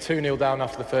 being 2-0 down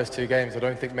after the first two games, I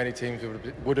don't think many teams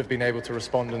would have been able to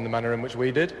respond in the manner in which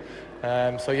we did.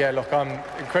 So yeah, look, I'm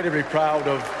incredibly proud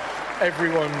of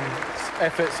everyone's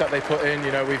efforts that they put in.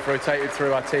 You know, we've rotated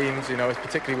through our teams, you know,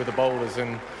 particularly with the bowlers,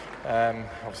 and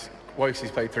Wokesy's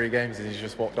played 3 games and he's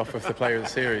just walked off with the player of the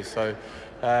series. So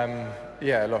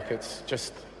yeah, look, it's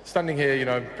just standing here, you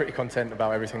know, I'm pretty content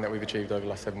about everything that we've achieved over the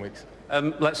last 7 weeks.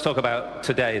 Let's talk about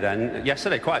today then.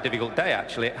 Yesterday, quite a difficult day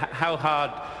actually. How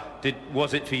hard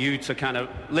was it for you to kind of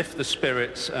lift the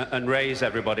spirits and raise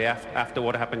everybody after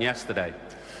what happened yesterday?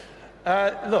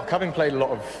 Look, having played a lot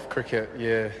of cricket,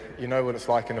 you know what it's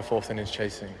like in the fourth innings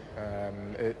chasing.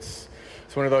 It's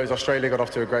one of those. Australia got off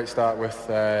to a great start with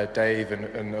Dave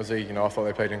and Uzi. You know, I thought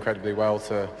they played incredibly well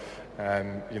to,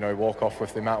 you know, walk off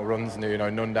with the amount of runs and, you know,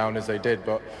 none down as they did.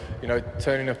 But, you know,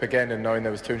 turning up again and knowing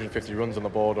there was 250 runs on the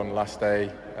board on the last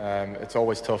day, it's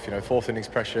always tough. You know, fourth innings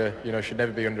pressure, you know, should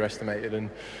never be underestimated. And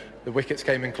the wickets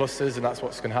came in clusters, and that's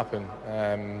what's going to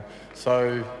happen.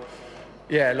 So.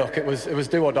 Yeah, look, it was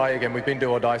do or die again. We've been do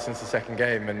or die since the second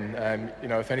game, and you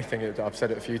know, if anything, I've said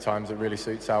it a few times, it really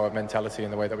suits our mentality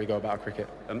and the way that we go about cricket.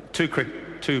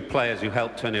 Two players who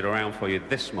helped turn it around for you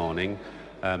this morning.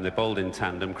 They bowled in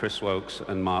tandem, Chris Woakes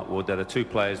and Mark Wood. They're the two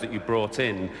players that you brought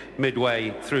in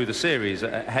midway through the series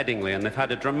at Headingley, and they've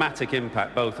had a dramatic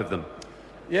impact, both of them.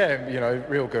 Yeah, you know,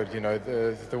 real good. You know,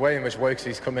 the way in which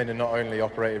Wokesy's come in and not only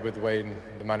operated with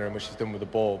the manner in which he's done with the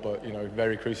ball, but, you know,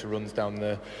 very crucial runs down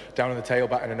the tail,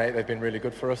 batting an 8. They've been really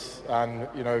good for us. And,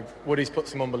 you know, Woody's put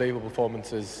some unbelievable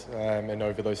performances in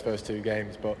over those first 2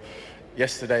 games. But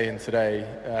yesterday and today,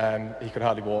 he could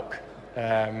hardly walk.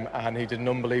 And he did an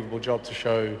unbelievable job to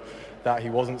show that he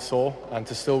wasn't sore, and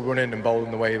to still run in and bowl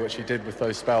in the way which he did with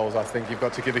those spells. I think you've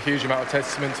got to give a huge amount of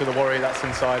testament to the warrior that's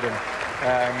inside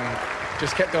him.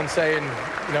 Just kept on saying,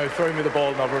 you know, throw me the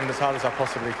ball and I'll run as hard as I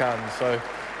possibly can. So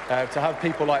to have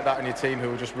people like that in your team who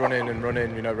will just run in,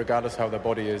 you know, regardless of how their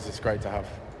body is, it's great to have.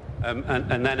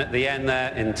 And then at the end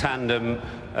there, in tandem,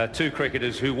 2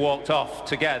 cricketers who walked off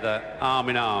together, arm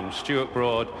in arm, Stuart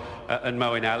Broad and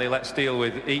Moeen Ali. Let's deal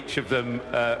with each of them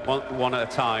one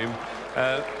at a time.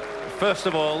 First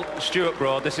of all, Stuart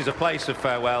Broad, this is a place of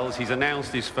farewells. He's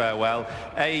announced his farewell.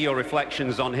 Your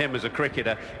reflections on him as a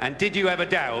cricketer, and did you ever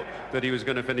doubt that he was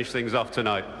going to finish things off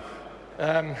tonight?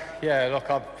 Yeah, look,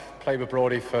 I've played with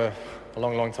Broady for a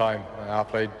long, long time. I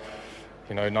played,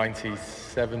 you know,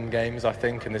 97 games, I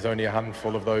think, and there's only a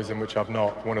handful of those in which I've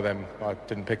not. One of them, I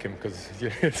didn't pick him because,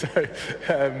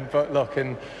 but look,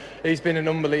 and he's been an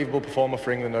unbelievable performer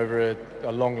for England over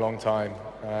a long, long time,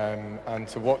 and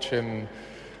to watch him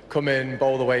come in,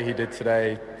 bowl the way he did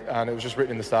today, and it was just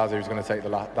written in the stars he was going to take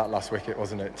that last wicket,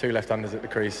 wasn't it? 2 left-handers at the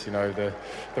crease, you know,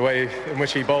 the way in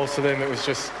which he bowls to them, it was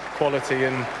just quality.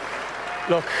 And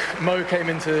Look, Mo came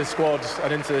into the squad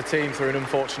and into the team through an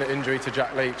unfortunate injury to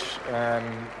Jack Leach,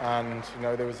 and you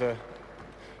know there was a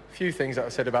few things that I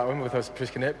said about him with us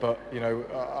risking it, but you know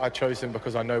I chose him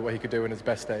because I know what he could do in his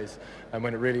best days, and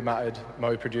when it really mattered,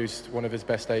 Mo produced one of his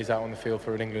best days out on the field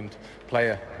for an England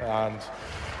player, and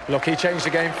look, he changed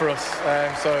the game for us.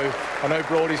 So I know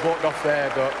Brody's walked off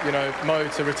there, but you know Mo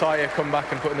to retire, come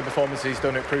back and put in the performance he's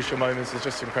done at crucial moments is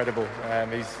just incredible.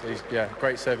 He's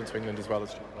great servant to England as well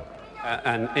as.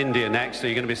 And India next. Are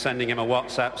you going to be sending him a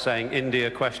WhatsApp saying India ?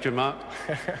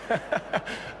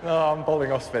 No, I'm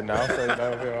bowling off spin now, so you know,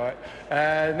 we'll be all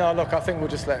right. No, look, I think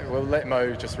we'll let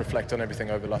Mo just reflect on everything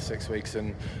over the last 6 weeks, and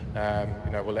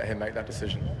you know, we'll let him make that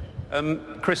decision.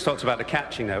 Chris talked about the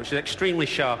catching there, which is extremely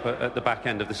sharp at the back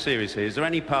end of the series here. Is there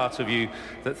any part of you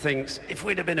that thinks if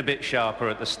we'd have been a bit sharper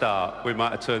at the start, we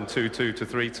might have turned 2-2 to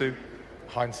 3-2?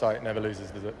 Hindsight never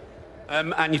loses, does it?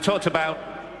 And you talked about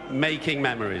making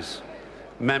memories.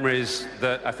 Memories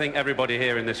that I think everybody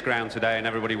here in this ground today and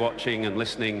everybody watching and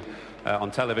listening on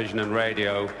television and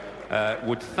radio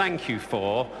would thank you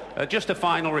for. Just a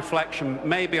final reflection,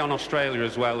 maybe on Australia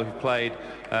as well, who played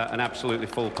an absolutely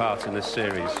full part in this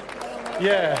series.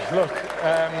 Yeah, look,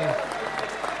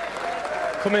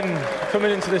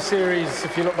 coming into this series,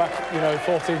 if you look back, you know,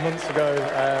 14 months ago,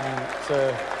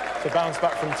 to bounce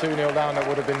back from 2-0 down, that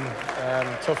would have been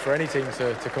tough for any team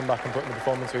to come back and put in the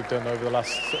performance we've done over the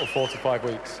last sort of 4 to 5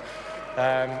 weeks.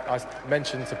 I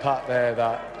mentioned to Pat there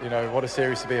that, you know, what a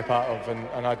series to be a part of,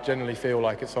 and I generally feel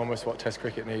like it's almost what Test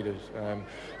cricket needed.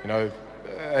 You know,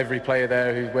 every player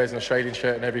there who wears an Australian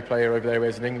shirt and every player over there who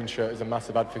wears an England shirt is a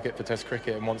massive advocate for Test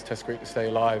cricket and wants Test cricket to stay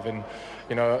alive. And,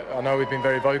 you know, I know we've been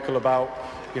very vocal about,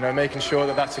 you know, making sure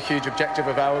that that's a huge objective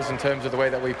of ours in terms of the way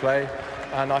that we play.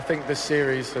 And I think this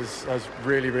series has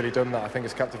really done that. I think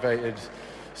it's captivated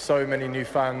so many new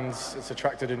fans. It's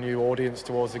attracted a new audience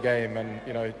towards the game, and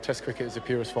you know, Test cricket is the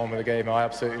purest form of the game. I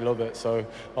absolutely love it. So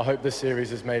I hope this series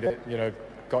has made it, you know,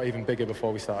 got even bigger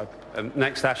before we started.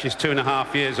 Next Ashes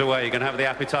 2.5 years away. You're going to have the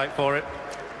appetite for it?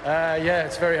 Yeah,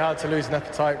 it's very hard to lose an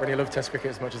appetite when you love Test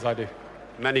cricket as much as I do.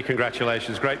 Many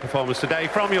congratulations. Great performance today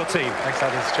from your team. Thanks,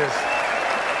 Adams. Cheers.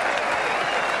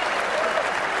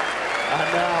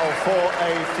 And now for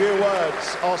a few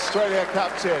words, Australia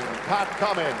captain Pat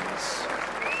Cummins.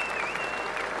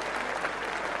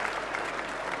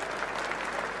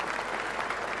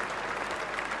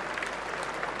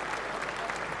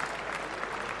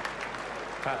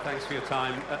 Pat, thanks for your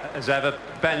time. As ever,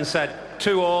 Ben said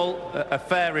 2-2, a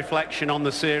fair reflection on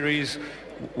the series.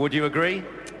 Would you agree?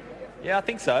 Yeah, I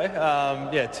think so.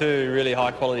 Yeah, two really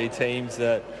high-quality teams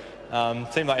that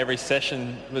seemed like every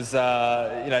session was, you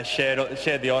know,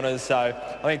 shared the honours. So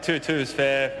I think 2-2 is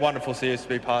fair. Wonderful series to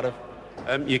be part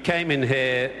of. You came in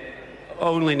here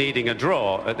only needing a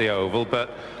draw at the Oval, but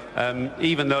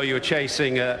even though you were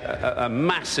chasing a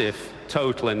massive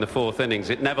total in the fourth innings,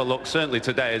 it never looked, certainly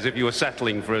today, as if you were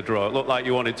settling for a draw. It looked like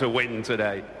you wanted to win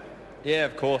today. Yeah,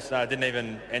 of course. No, it didn't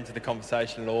even enter the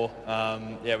conversation at all.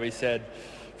 Yeah, we said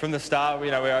from the start,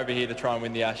 you know, we're over here to try and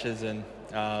win the Ashes, and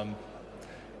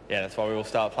yeah, that's why we all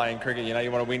start playing cricket. You know, you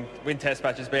want to win Test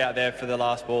matches, be out there for the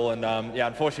last ball, and yeah,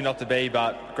 unfortunately not to be,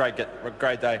 but great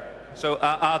day. So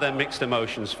are there mixed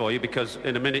emotions for you? Because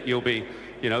in a minute you'll be,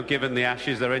 you know, given the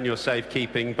Ashes, they're in your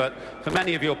safekeeping, but for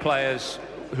many of your players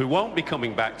who won't be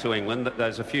coming back to England,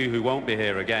 there's a few who won't be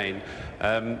here again,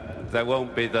 there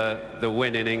won't be the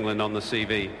win in England on the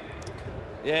CV.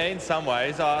 Yeah, in some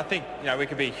ways. I think, you know, we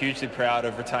could be hugely proud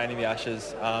of retaining the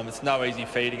Ashes. It's no easy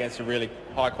feat against a really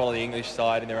high-quality English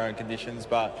side in their own conditions,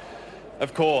 but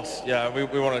of course, yeah, we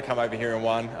wanted to come over here and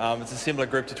won. It's a similar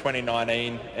group to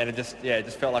 2019, and it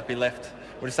just felt like we're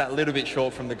just that little bit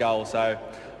short from the goal. So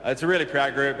it's a really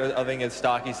proud group. I think, as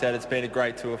Starkey said, it's been a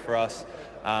great tour for us.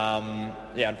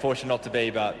 Yeah, unfortunate not to be,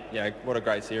 but you know, what a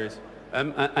great series.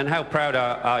 And how proud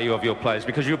are you of your players?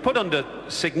 Because you were put under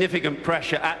significant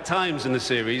pressure at times in the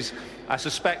series. I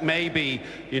suspect maybe,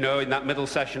 you know, in that middle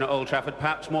session at Old Trafford,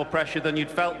 perhaps more pressure than you'd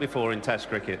felt before in Test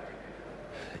cricket.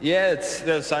 Yeah,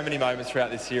 there's so many moments throughout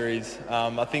this series.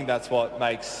 I think that's what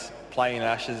makes playing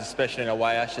Ashes, especially in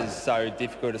away Ashes, so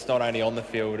difficult. It's not only on the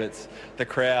field, it's the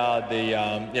crowd, you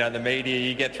know, the media.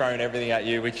 You get thrown everything at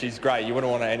you, which is great. You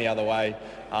wouldn't want it any other way.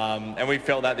 And we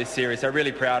felt that this series. So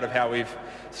really proud of how we've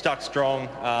stuck strong,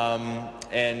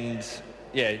 and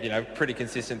yeah, you know, pretty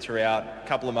consistent throughout. A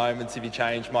couple of moments, if you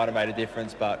change, might have made a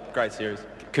difference, but great series.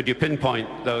 Could you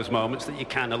pinpoint those moments that you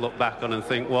kind of look back on and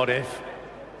think, what if?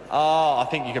 Oh, I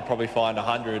think you could probably find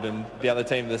 100, and the other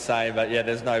team the same, but yeah,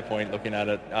 there's no point looking at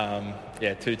it.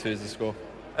 Yeah, 2-2 is the score.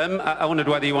 I wondered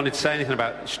whether you wanted to say anything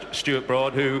about Stuart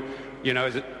Broad, who you know,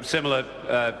 is a similar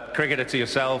cricketer to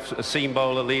yourself, a seam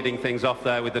bowler leading things off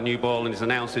there with the new ball, and he's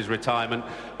announced his retirement.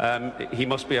 He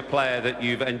must be a player that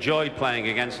you've enjoyed playing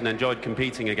against and enjoyed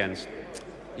competing against.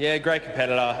 Yeah, great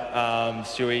competitor.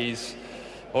 Stewie's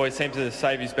always seems to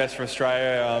save his best for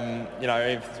Australia. You know,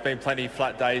 there's been plenty of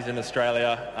flat days in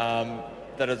Australia.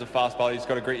 That as a fast bowler, he's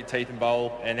got to grit your teeth and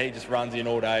bowl, and he just runs in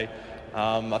all day.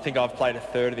 I think I've played a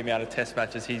third of the amount of test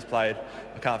matches he's played.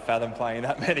 I can't fathom playing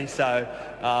that many. So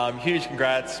huge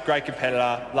congrats, great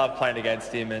competitor, love playing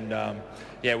against him, and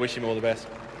yeah, wish him all the best.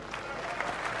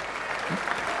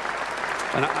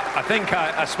 And I think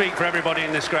I speak for everybody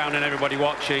in this ground and everybody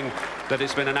watching that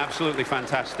it's been an absolutely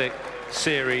fantastic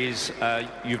series.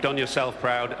 You've done yourself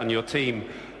proud, and your team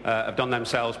have done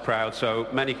themselves proud, so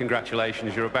many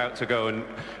congratulations. You're about to go and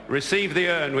receive the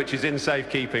urn, which is in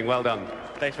safekeeping. Well done.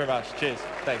 Thanks very much. Cheers.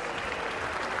 Thanks.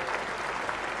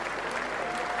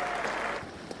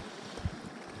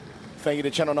 Thank you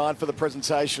to Channel 9 for the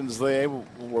presentations there. We'll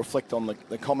reflect on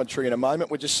the commentary in a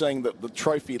moment. We're just seeing that the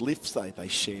trophy lifts. They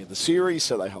share the series,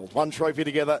 so they hold one trophy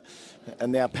together.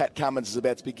 And now Pat Cummins is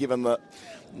about to be given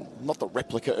not the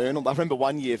replica urn. I remember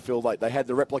one year, Phil, they had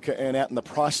the replica urn out and the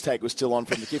price tag was still on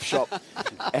from the gift shop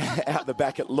out the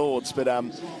back at Lord's. But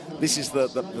this is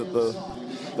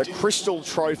the crystal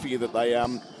trophy that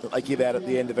they give out at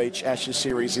the end of each Ashes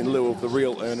series in lieu of the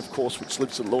real urn, of course, which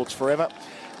lives at Lord's forever.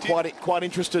 Quite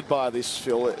interested by this,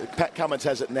 Phil. Pat Cummins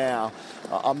has it now.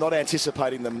 I'm not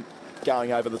anticipating them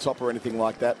going over the top or anything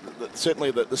like that. Certainly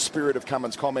the spirit of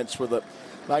Cummins' comments were that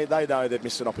they know they've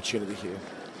missed an opportunity here.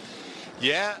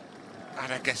 Yeah,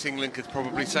 and I guess England could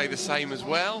probably say the same as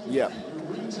well. Yeah.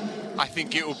 I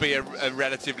think it will be a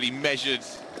relatively measured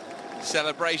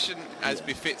celebration, as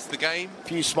befits the game. A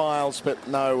few smiles, but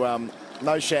no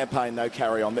champagne, no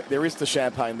carry-on. There is the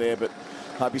champagne there, but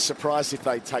I'd be surprised if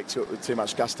they take to it with too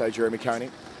much gusto, Jeremy Coney.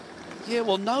 Yeah,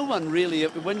 well, no one really,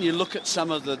 when you look at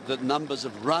some of the numbers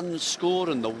of runs scored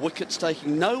and the wickets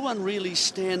taking, no one really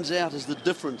stands out as the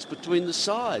difference between the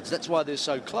sides. That's why they're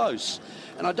so close.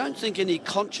 And I don't think any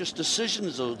conscious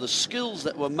decisions or the skills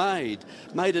that were made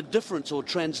a difference or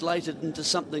translated into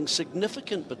something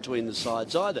significant between the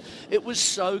sides either. It was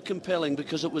so compelling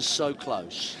because it was so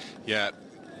close. Yeah.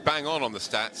 Bang on the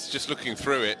stats, just looking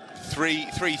through it. 3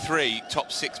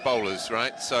 top 6 bowlers,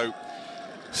 right? So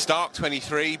Stark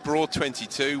 23, Broad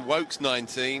 22, Wokes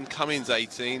 19, Cummins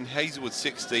 18, Hazelwood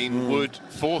 16, Wood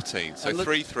 14. So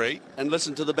 3-3. And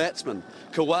listen to the batsmen.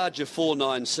 Khawaja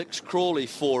 496, Crawley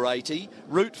 480,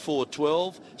 Root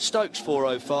 412, Stokes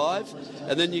 405,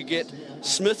 and then you get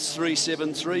Smiths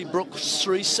 373, Brooks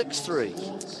 363.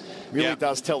 Really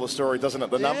does tell the story, doesn't it?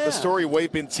 The story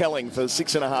we've been telling for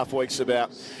 6.5 weeks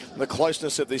about the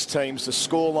closeness of this team's, the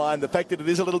scoreline, the fact that it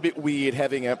is a little bit weird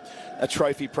having a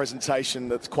trophy presentation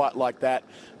that's quite like that,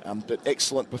 but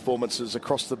excellent performances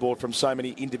across the board from so many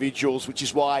individuals, which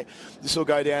is why this will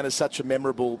go down as such a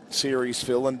memorable series,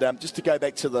 Phil. And just to go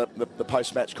back to the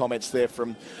post-match comments there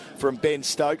from Ben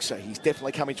Stokes, so he's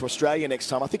definitely coming to Australia next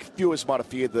time. I think viewers might have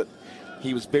feared that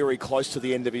he was very close to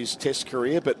the end of his Test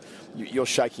career, but you're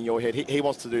shaking your head. He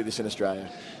wants to do this in Australia.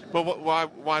 Well,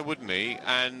 why wouldn't he?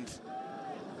 And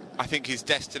I think his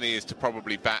destiny is to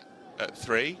probably bat at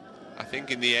 3, I think,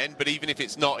 in the end. But even if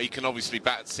it's not, he can obviously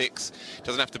bat at 6.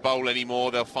 Doesn't have to bowl anymore.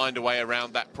 They'll find a way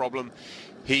around that problem.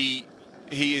 He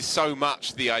is so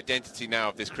much the identity now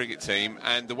of this cricket team,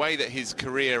 and the way that his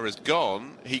career has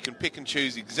gone, he can pick and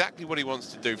choose exactly what he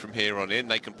wants to do from here on in.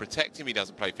 They can protect him. He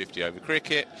doesn't play 50-over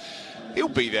cricket. He'll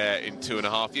be there in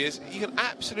 2.5 years. You can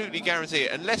absolutely guarantee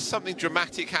it, unless something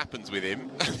dramatic happens with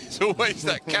him. There's always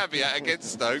that caveat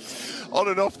against Stokes, on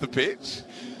and off the pitch.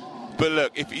 But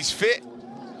look, if he's fit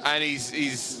and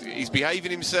he's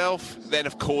behaving himself, then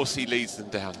of course he leads them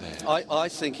down there. I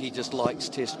think he just likes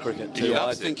Test cricket too.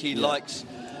 I think he likes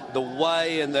the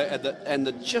way and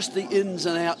just the ins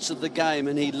and outs of the game,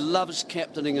 and he loves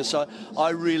captaining us. So I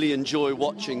really enjoy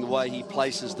watching the way he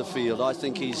places the field. I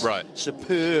think he's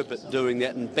superb at doing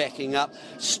that and backing up,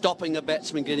 stopping a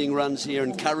batsman getting runs here,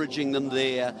 encouraging them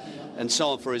there, and so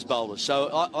on for his bowlers.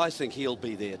 So I think he'll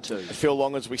be there too. Phil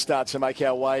Long, as we start to make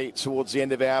our way towards the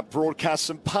end of our broadcast,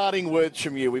 some parting words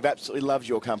from you. We've absolutely loved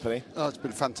your company. Oh, it's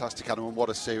been fantastic, Adam, and what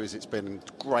a series it's been.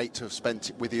 Great to have spent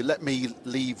it with you. Let me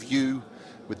leave you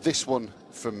with this one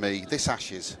from me. This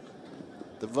Ashes,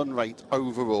 the run rate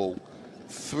overall,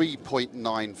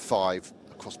 3.95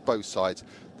 across both sides.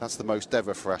 That's the most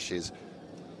ever for Ashes.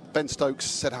 Ben Stokes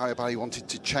said how he wanted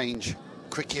to change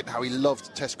cricket, how he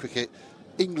loved Test cricket.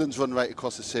 England's run rate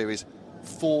across the series,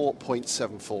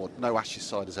 4.74. No Ashes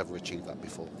side has ever achieved that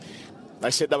before. They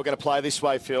said they were going to play this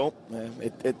way, Phil.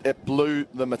 It blew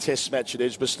them a test match at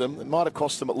Edgbaston. It might have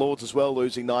cost them at Lords as well,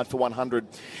 losing 9 for 100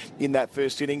 in that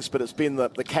first innings, but it's been the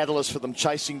catalyst for them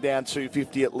chasing down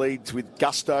 250 at Leeds with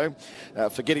gusto,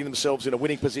 for getting themselves in a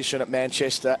winning position at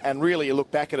Manchester. And really, you look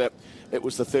back at it, it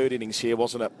was the third innings here,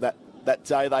 wasn't it? That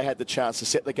day they had the chance to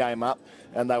set the game up,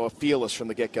 and they were fearless from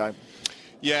the get-go.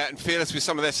 Yeah, and fearless with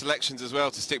some of their selections as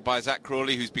well, to stick by Zach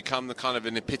Crawley, who's become the kind of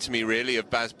an epitome, really, of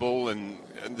Bazball, and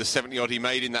the 70-odd he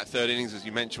made in that third innings, as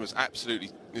you mentioned,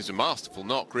 was a masterful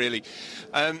knock, really.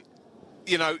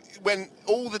 You know, when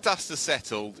all the dust has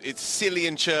settled, it's silly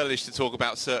and churlish to talk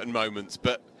about certain moments,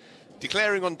 but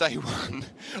declaring on day one,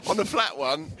 on a flat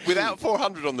one, without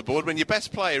 400 on the board, when your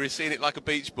best player is seeing it like a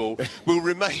beach ball, will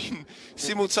remain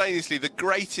simultaneously the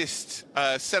greatest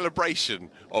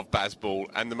celebration of Bazball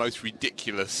and the most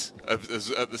ridiculous at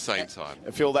the same time.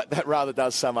 I feel that rather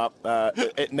does sum up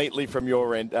it neatly from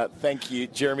your end. Thank you,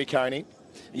 Jeremy Coney.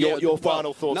 Your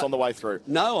final thoughts on the way through?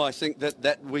 No, I think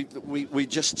that we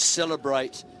just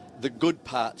celebrate the good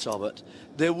parts of it.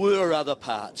 There were other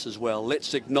parts as well.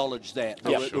 Let's acknowledge that.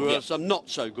 There were some not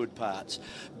so good parts.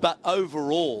 But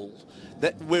overall,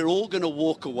 that we're all going to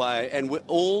walk away, and we're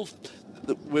all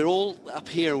up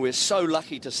here, and we're so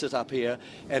lucky to sit up here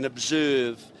and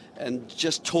observe and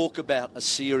just talk about a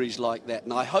series like that.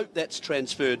 And I hope that's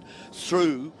transferred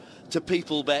through to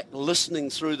people back listening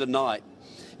through the night,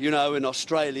 you know, in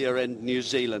Australia and New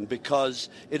Zealand, because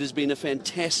it has been a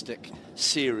fantastic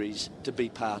series to be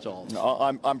part of.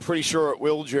 I'm pretty sure it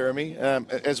will, Jeremy.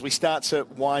 As we start to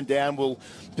wind down, we'll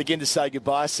begin to say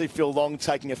goodbye. I see Phil Long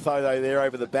taking a photo there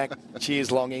over the back. Cheers,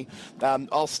 Longy.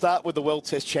 I'll start with the World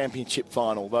Test Championship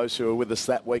final. Those who are with us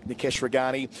that week: Nikesh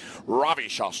Ragani, Ravi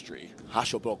Shastri,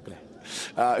 Harshal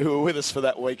Bhogale, who were with us for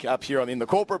that week up here in the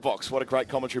corporate box. What a great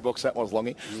commentary box that was,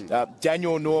 Longy.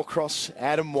 Daniel Norcross,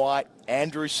 Adam White,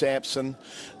 Andrew Sampson,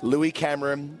 Louis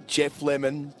Cameron, Jeff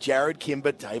Lemon, Jared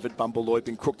Kimber, David Bumble Lloyd,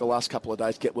 been crooked the last couple of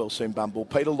days, get well soon Bumble,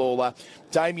 Peter Lawler,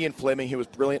 Damien Fleming, who was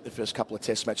brilliant the first couple of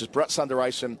test matches, Bharat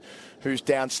Sundaresan, who's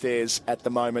downstairs at the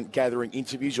moment gathering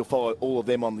interviews. You'll follow all of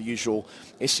them on the usual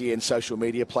SEN social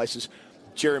media places.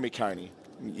 Jeremy Coney,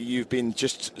 you've been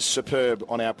just superb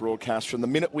on our broadcast from the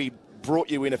minute we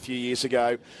brought you in a few years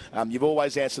ago. You've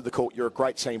always answered the call. You're a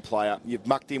great team player. You've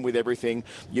mucked in with everything.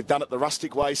 You've done it the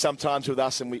rustic way sometimes with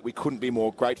us, and we couldn't be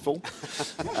more grateful.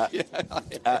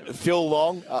 Phil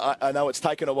Long, I know it's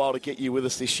taken a while to get you with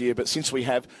us this year, but since we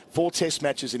have 4 test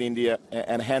matches in India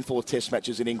and a handful of test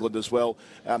matches in England as well,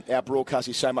 our broadcast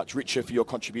is so much richer for your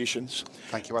contributions.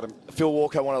 Thank you, Adam. Phil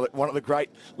Walker, one of the great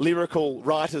lyrical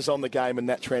writers on the game, and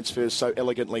that transfers so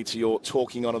elegantly to your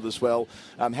talking on it as well.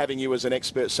 Having you as an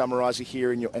expert summariser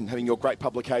here and having your great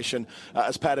publication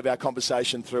as part of our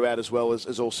conversation throughout as well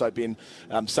has also been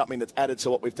something that's added to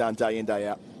what we've done day in, day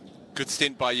out. Good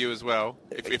stint by you as well.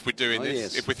 If we're doing this,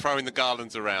 yes. If we're throwing the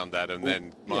garlands around, Adam,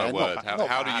 then my word,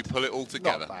 how do you pull it all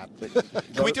together?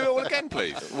 Can we do it all again,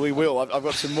 please? We will. I've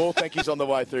got some more thank yous on the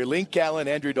way through. Link Gallen,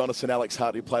 Andrew Donison, Alex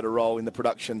Hart, who played a role in the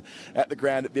production at the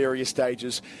ground at various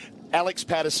stages. Alex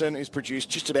Patterson, who's produced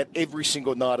just about every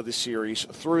single night of this series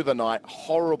through the night.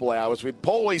 Horrible hours with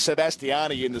Paulie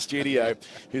Sebastiani in the studio,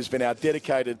 who's been our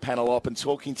dedicated panel op and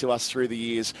talking to us through the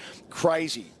years.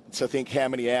 Crazy to think how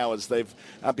many hours they've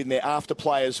been there after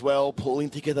play as well, pulling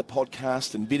together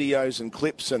podcasts and videos and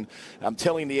clips and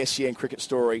telling the SEN cricket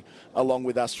story along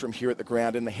with us from here at the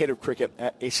ground. And the head of cricket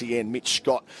at SEN, Mitch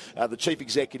Scott, the chief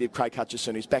executive, Craig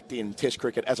Hutchison, who's backed in Test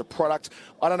cricket as a product.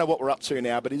 I don't know what we're up to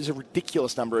now, but it is a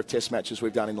ridiculous number of Test matches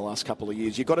we've done in the last couple of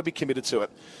years. You've got to be committed to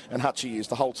it. And Hutchie is,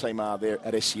 the whole team are there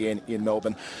at SEN in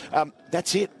Melbourne.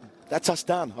 That's it. That's us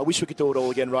done. I wish we could do it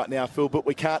all again right now, Phil, but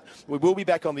we can't. We will be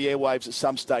back on the airwaves at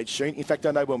some stage soon. In fact,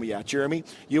 I know when we are. Jeremy,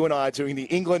 you and I are doing the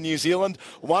England-New Zealand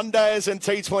one-days and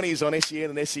T20s on SEN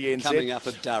and SENZ. Coming up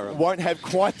at Durham. Won't have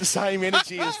quite the same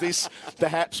energy as this,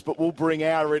 perhaps, but we'll bring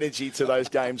our energy to those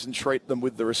games and treat them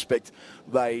with the respect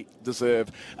they deserve.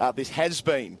 This has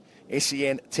been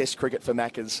SEN Test Cricket for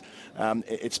Maccas.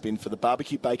 It's been for the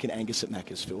barbecue bacon Angus at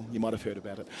Maccas, Phil. You might have heard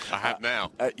about it. I have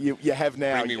now. You have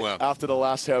now. Bring me well. After the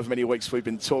last however many weeks we've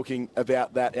been talking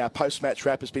about that. Our post-match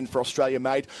wrap has been for Australia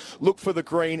Made. Look for the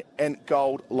green and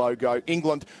gold logo.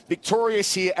 England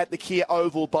victorious here at the Kia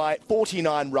Oval by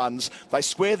 49 runs. They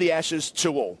square the Ashes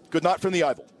 2-all. Good night from the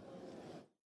Oval.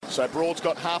 So Broad's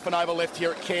got half an over left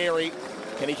here at Carey.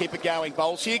 Can he keep it going?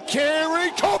 Bowls here.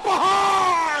 Carey, caught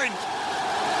behind!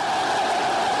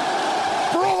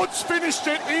 Broad's finished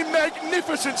it in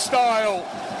magnificent style.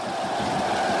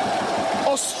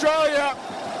 Australia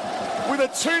with a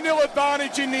 2-0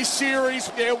 advantage in this series.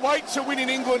 Their wait to win in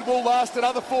England will last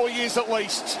another 4 years at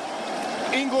least.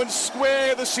 England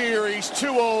square the series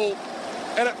 2-2,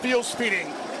 and it feels fitting.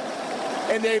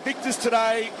 And they're victors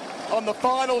today on the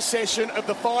final session of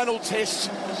the final test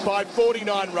by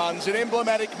 49 runs. An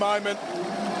emblematic moment.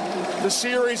 The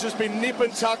series has been nip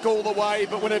and tuck all the way,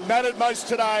 but when it mattered most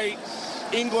today,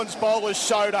 England's bowlers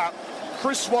showed up.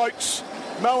 Chris Wokes,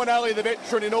 Moeen Ali, the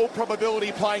veteran, in all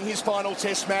probability playing his final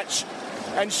test match,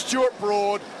 and Stuart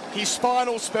Broad, his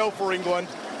final spell for England,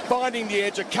 finding the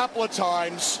edge a couple of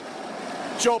times.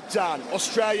 Job done.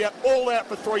 Australia all out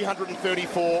for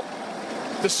 334.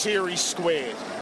 The series squared.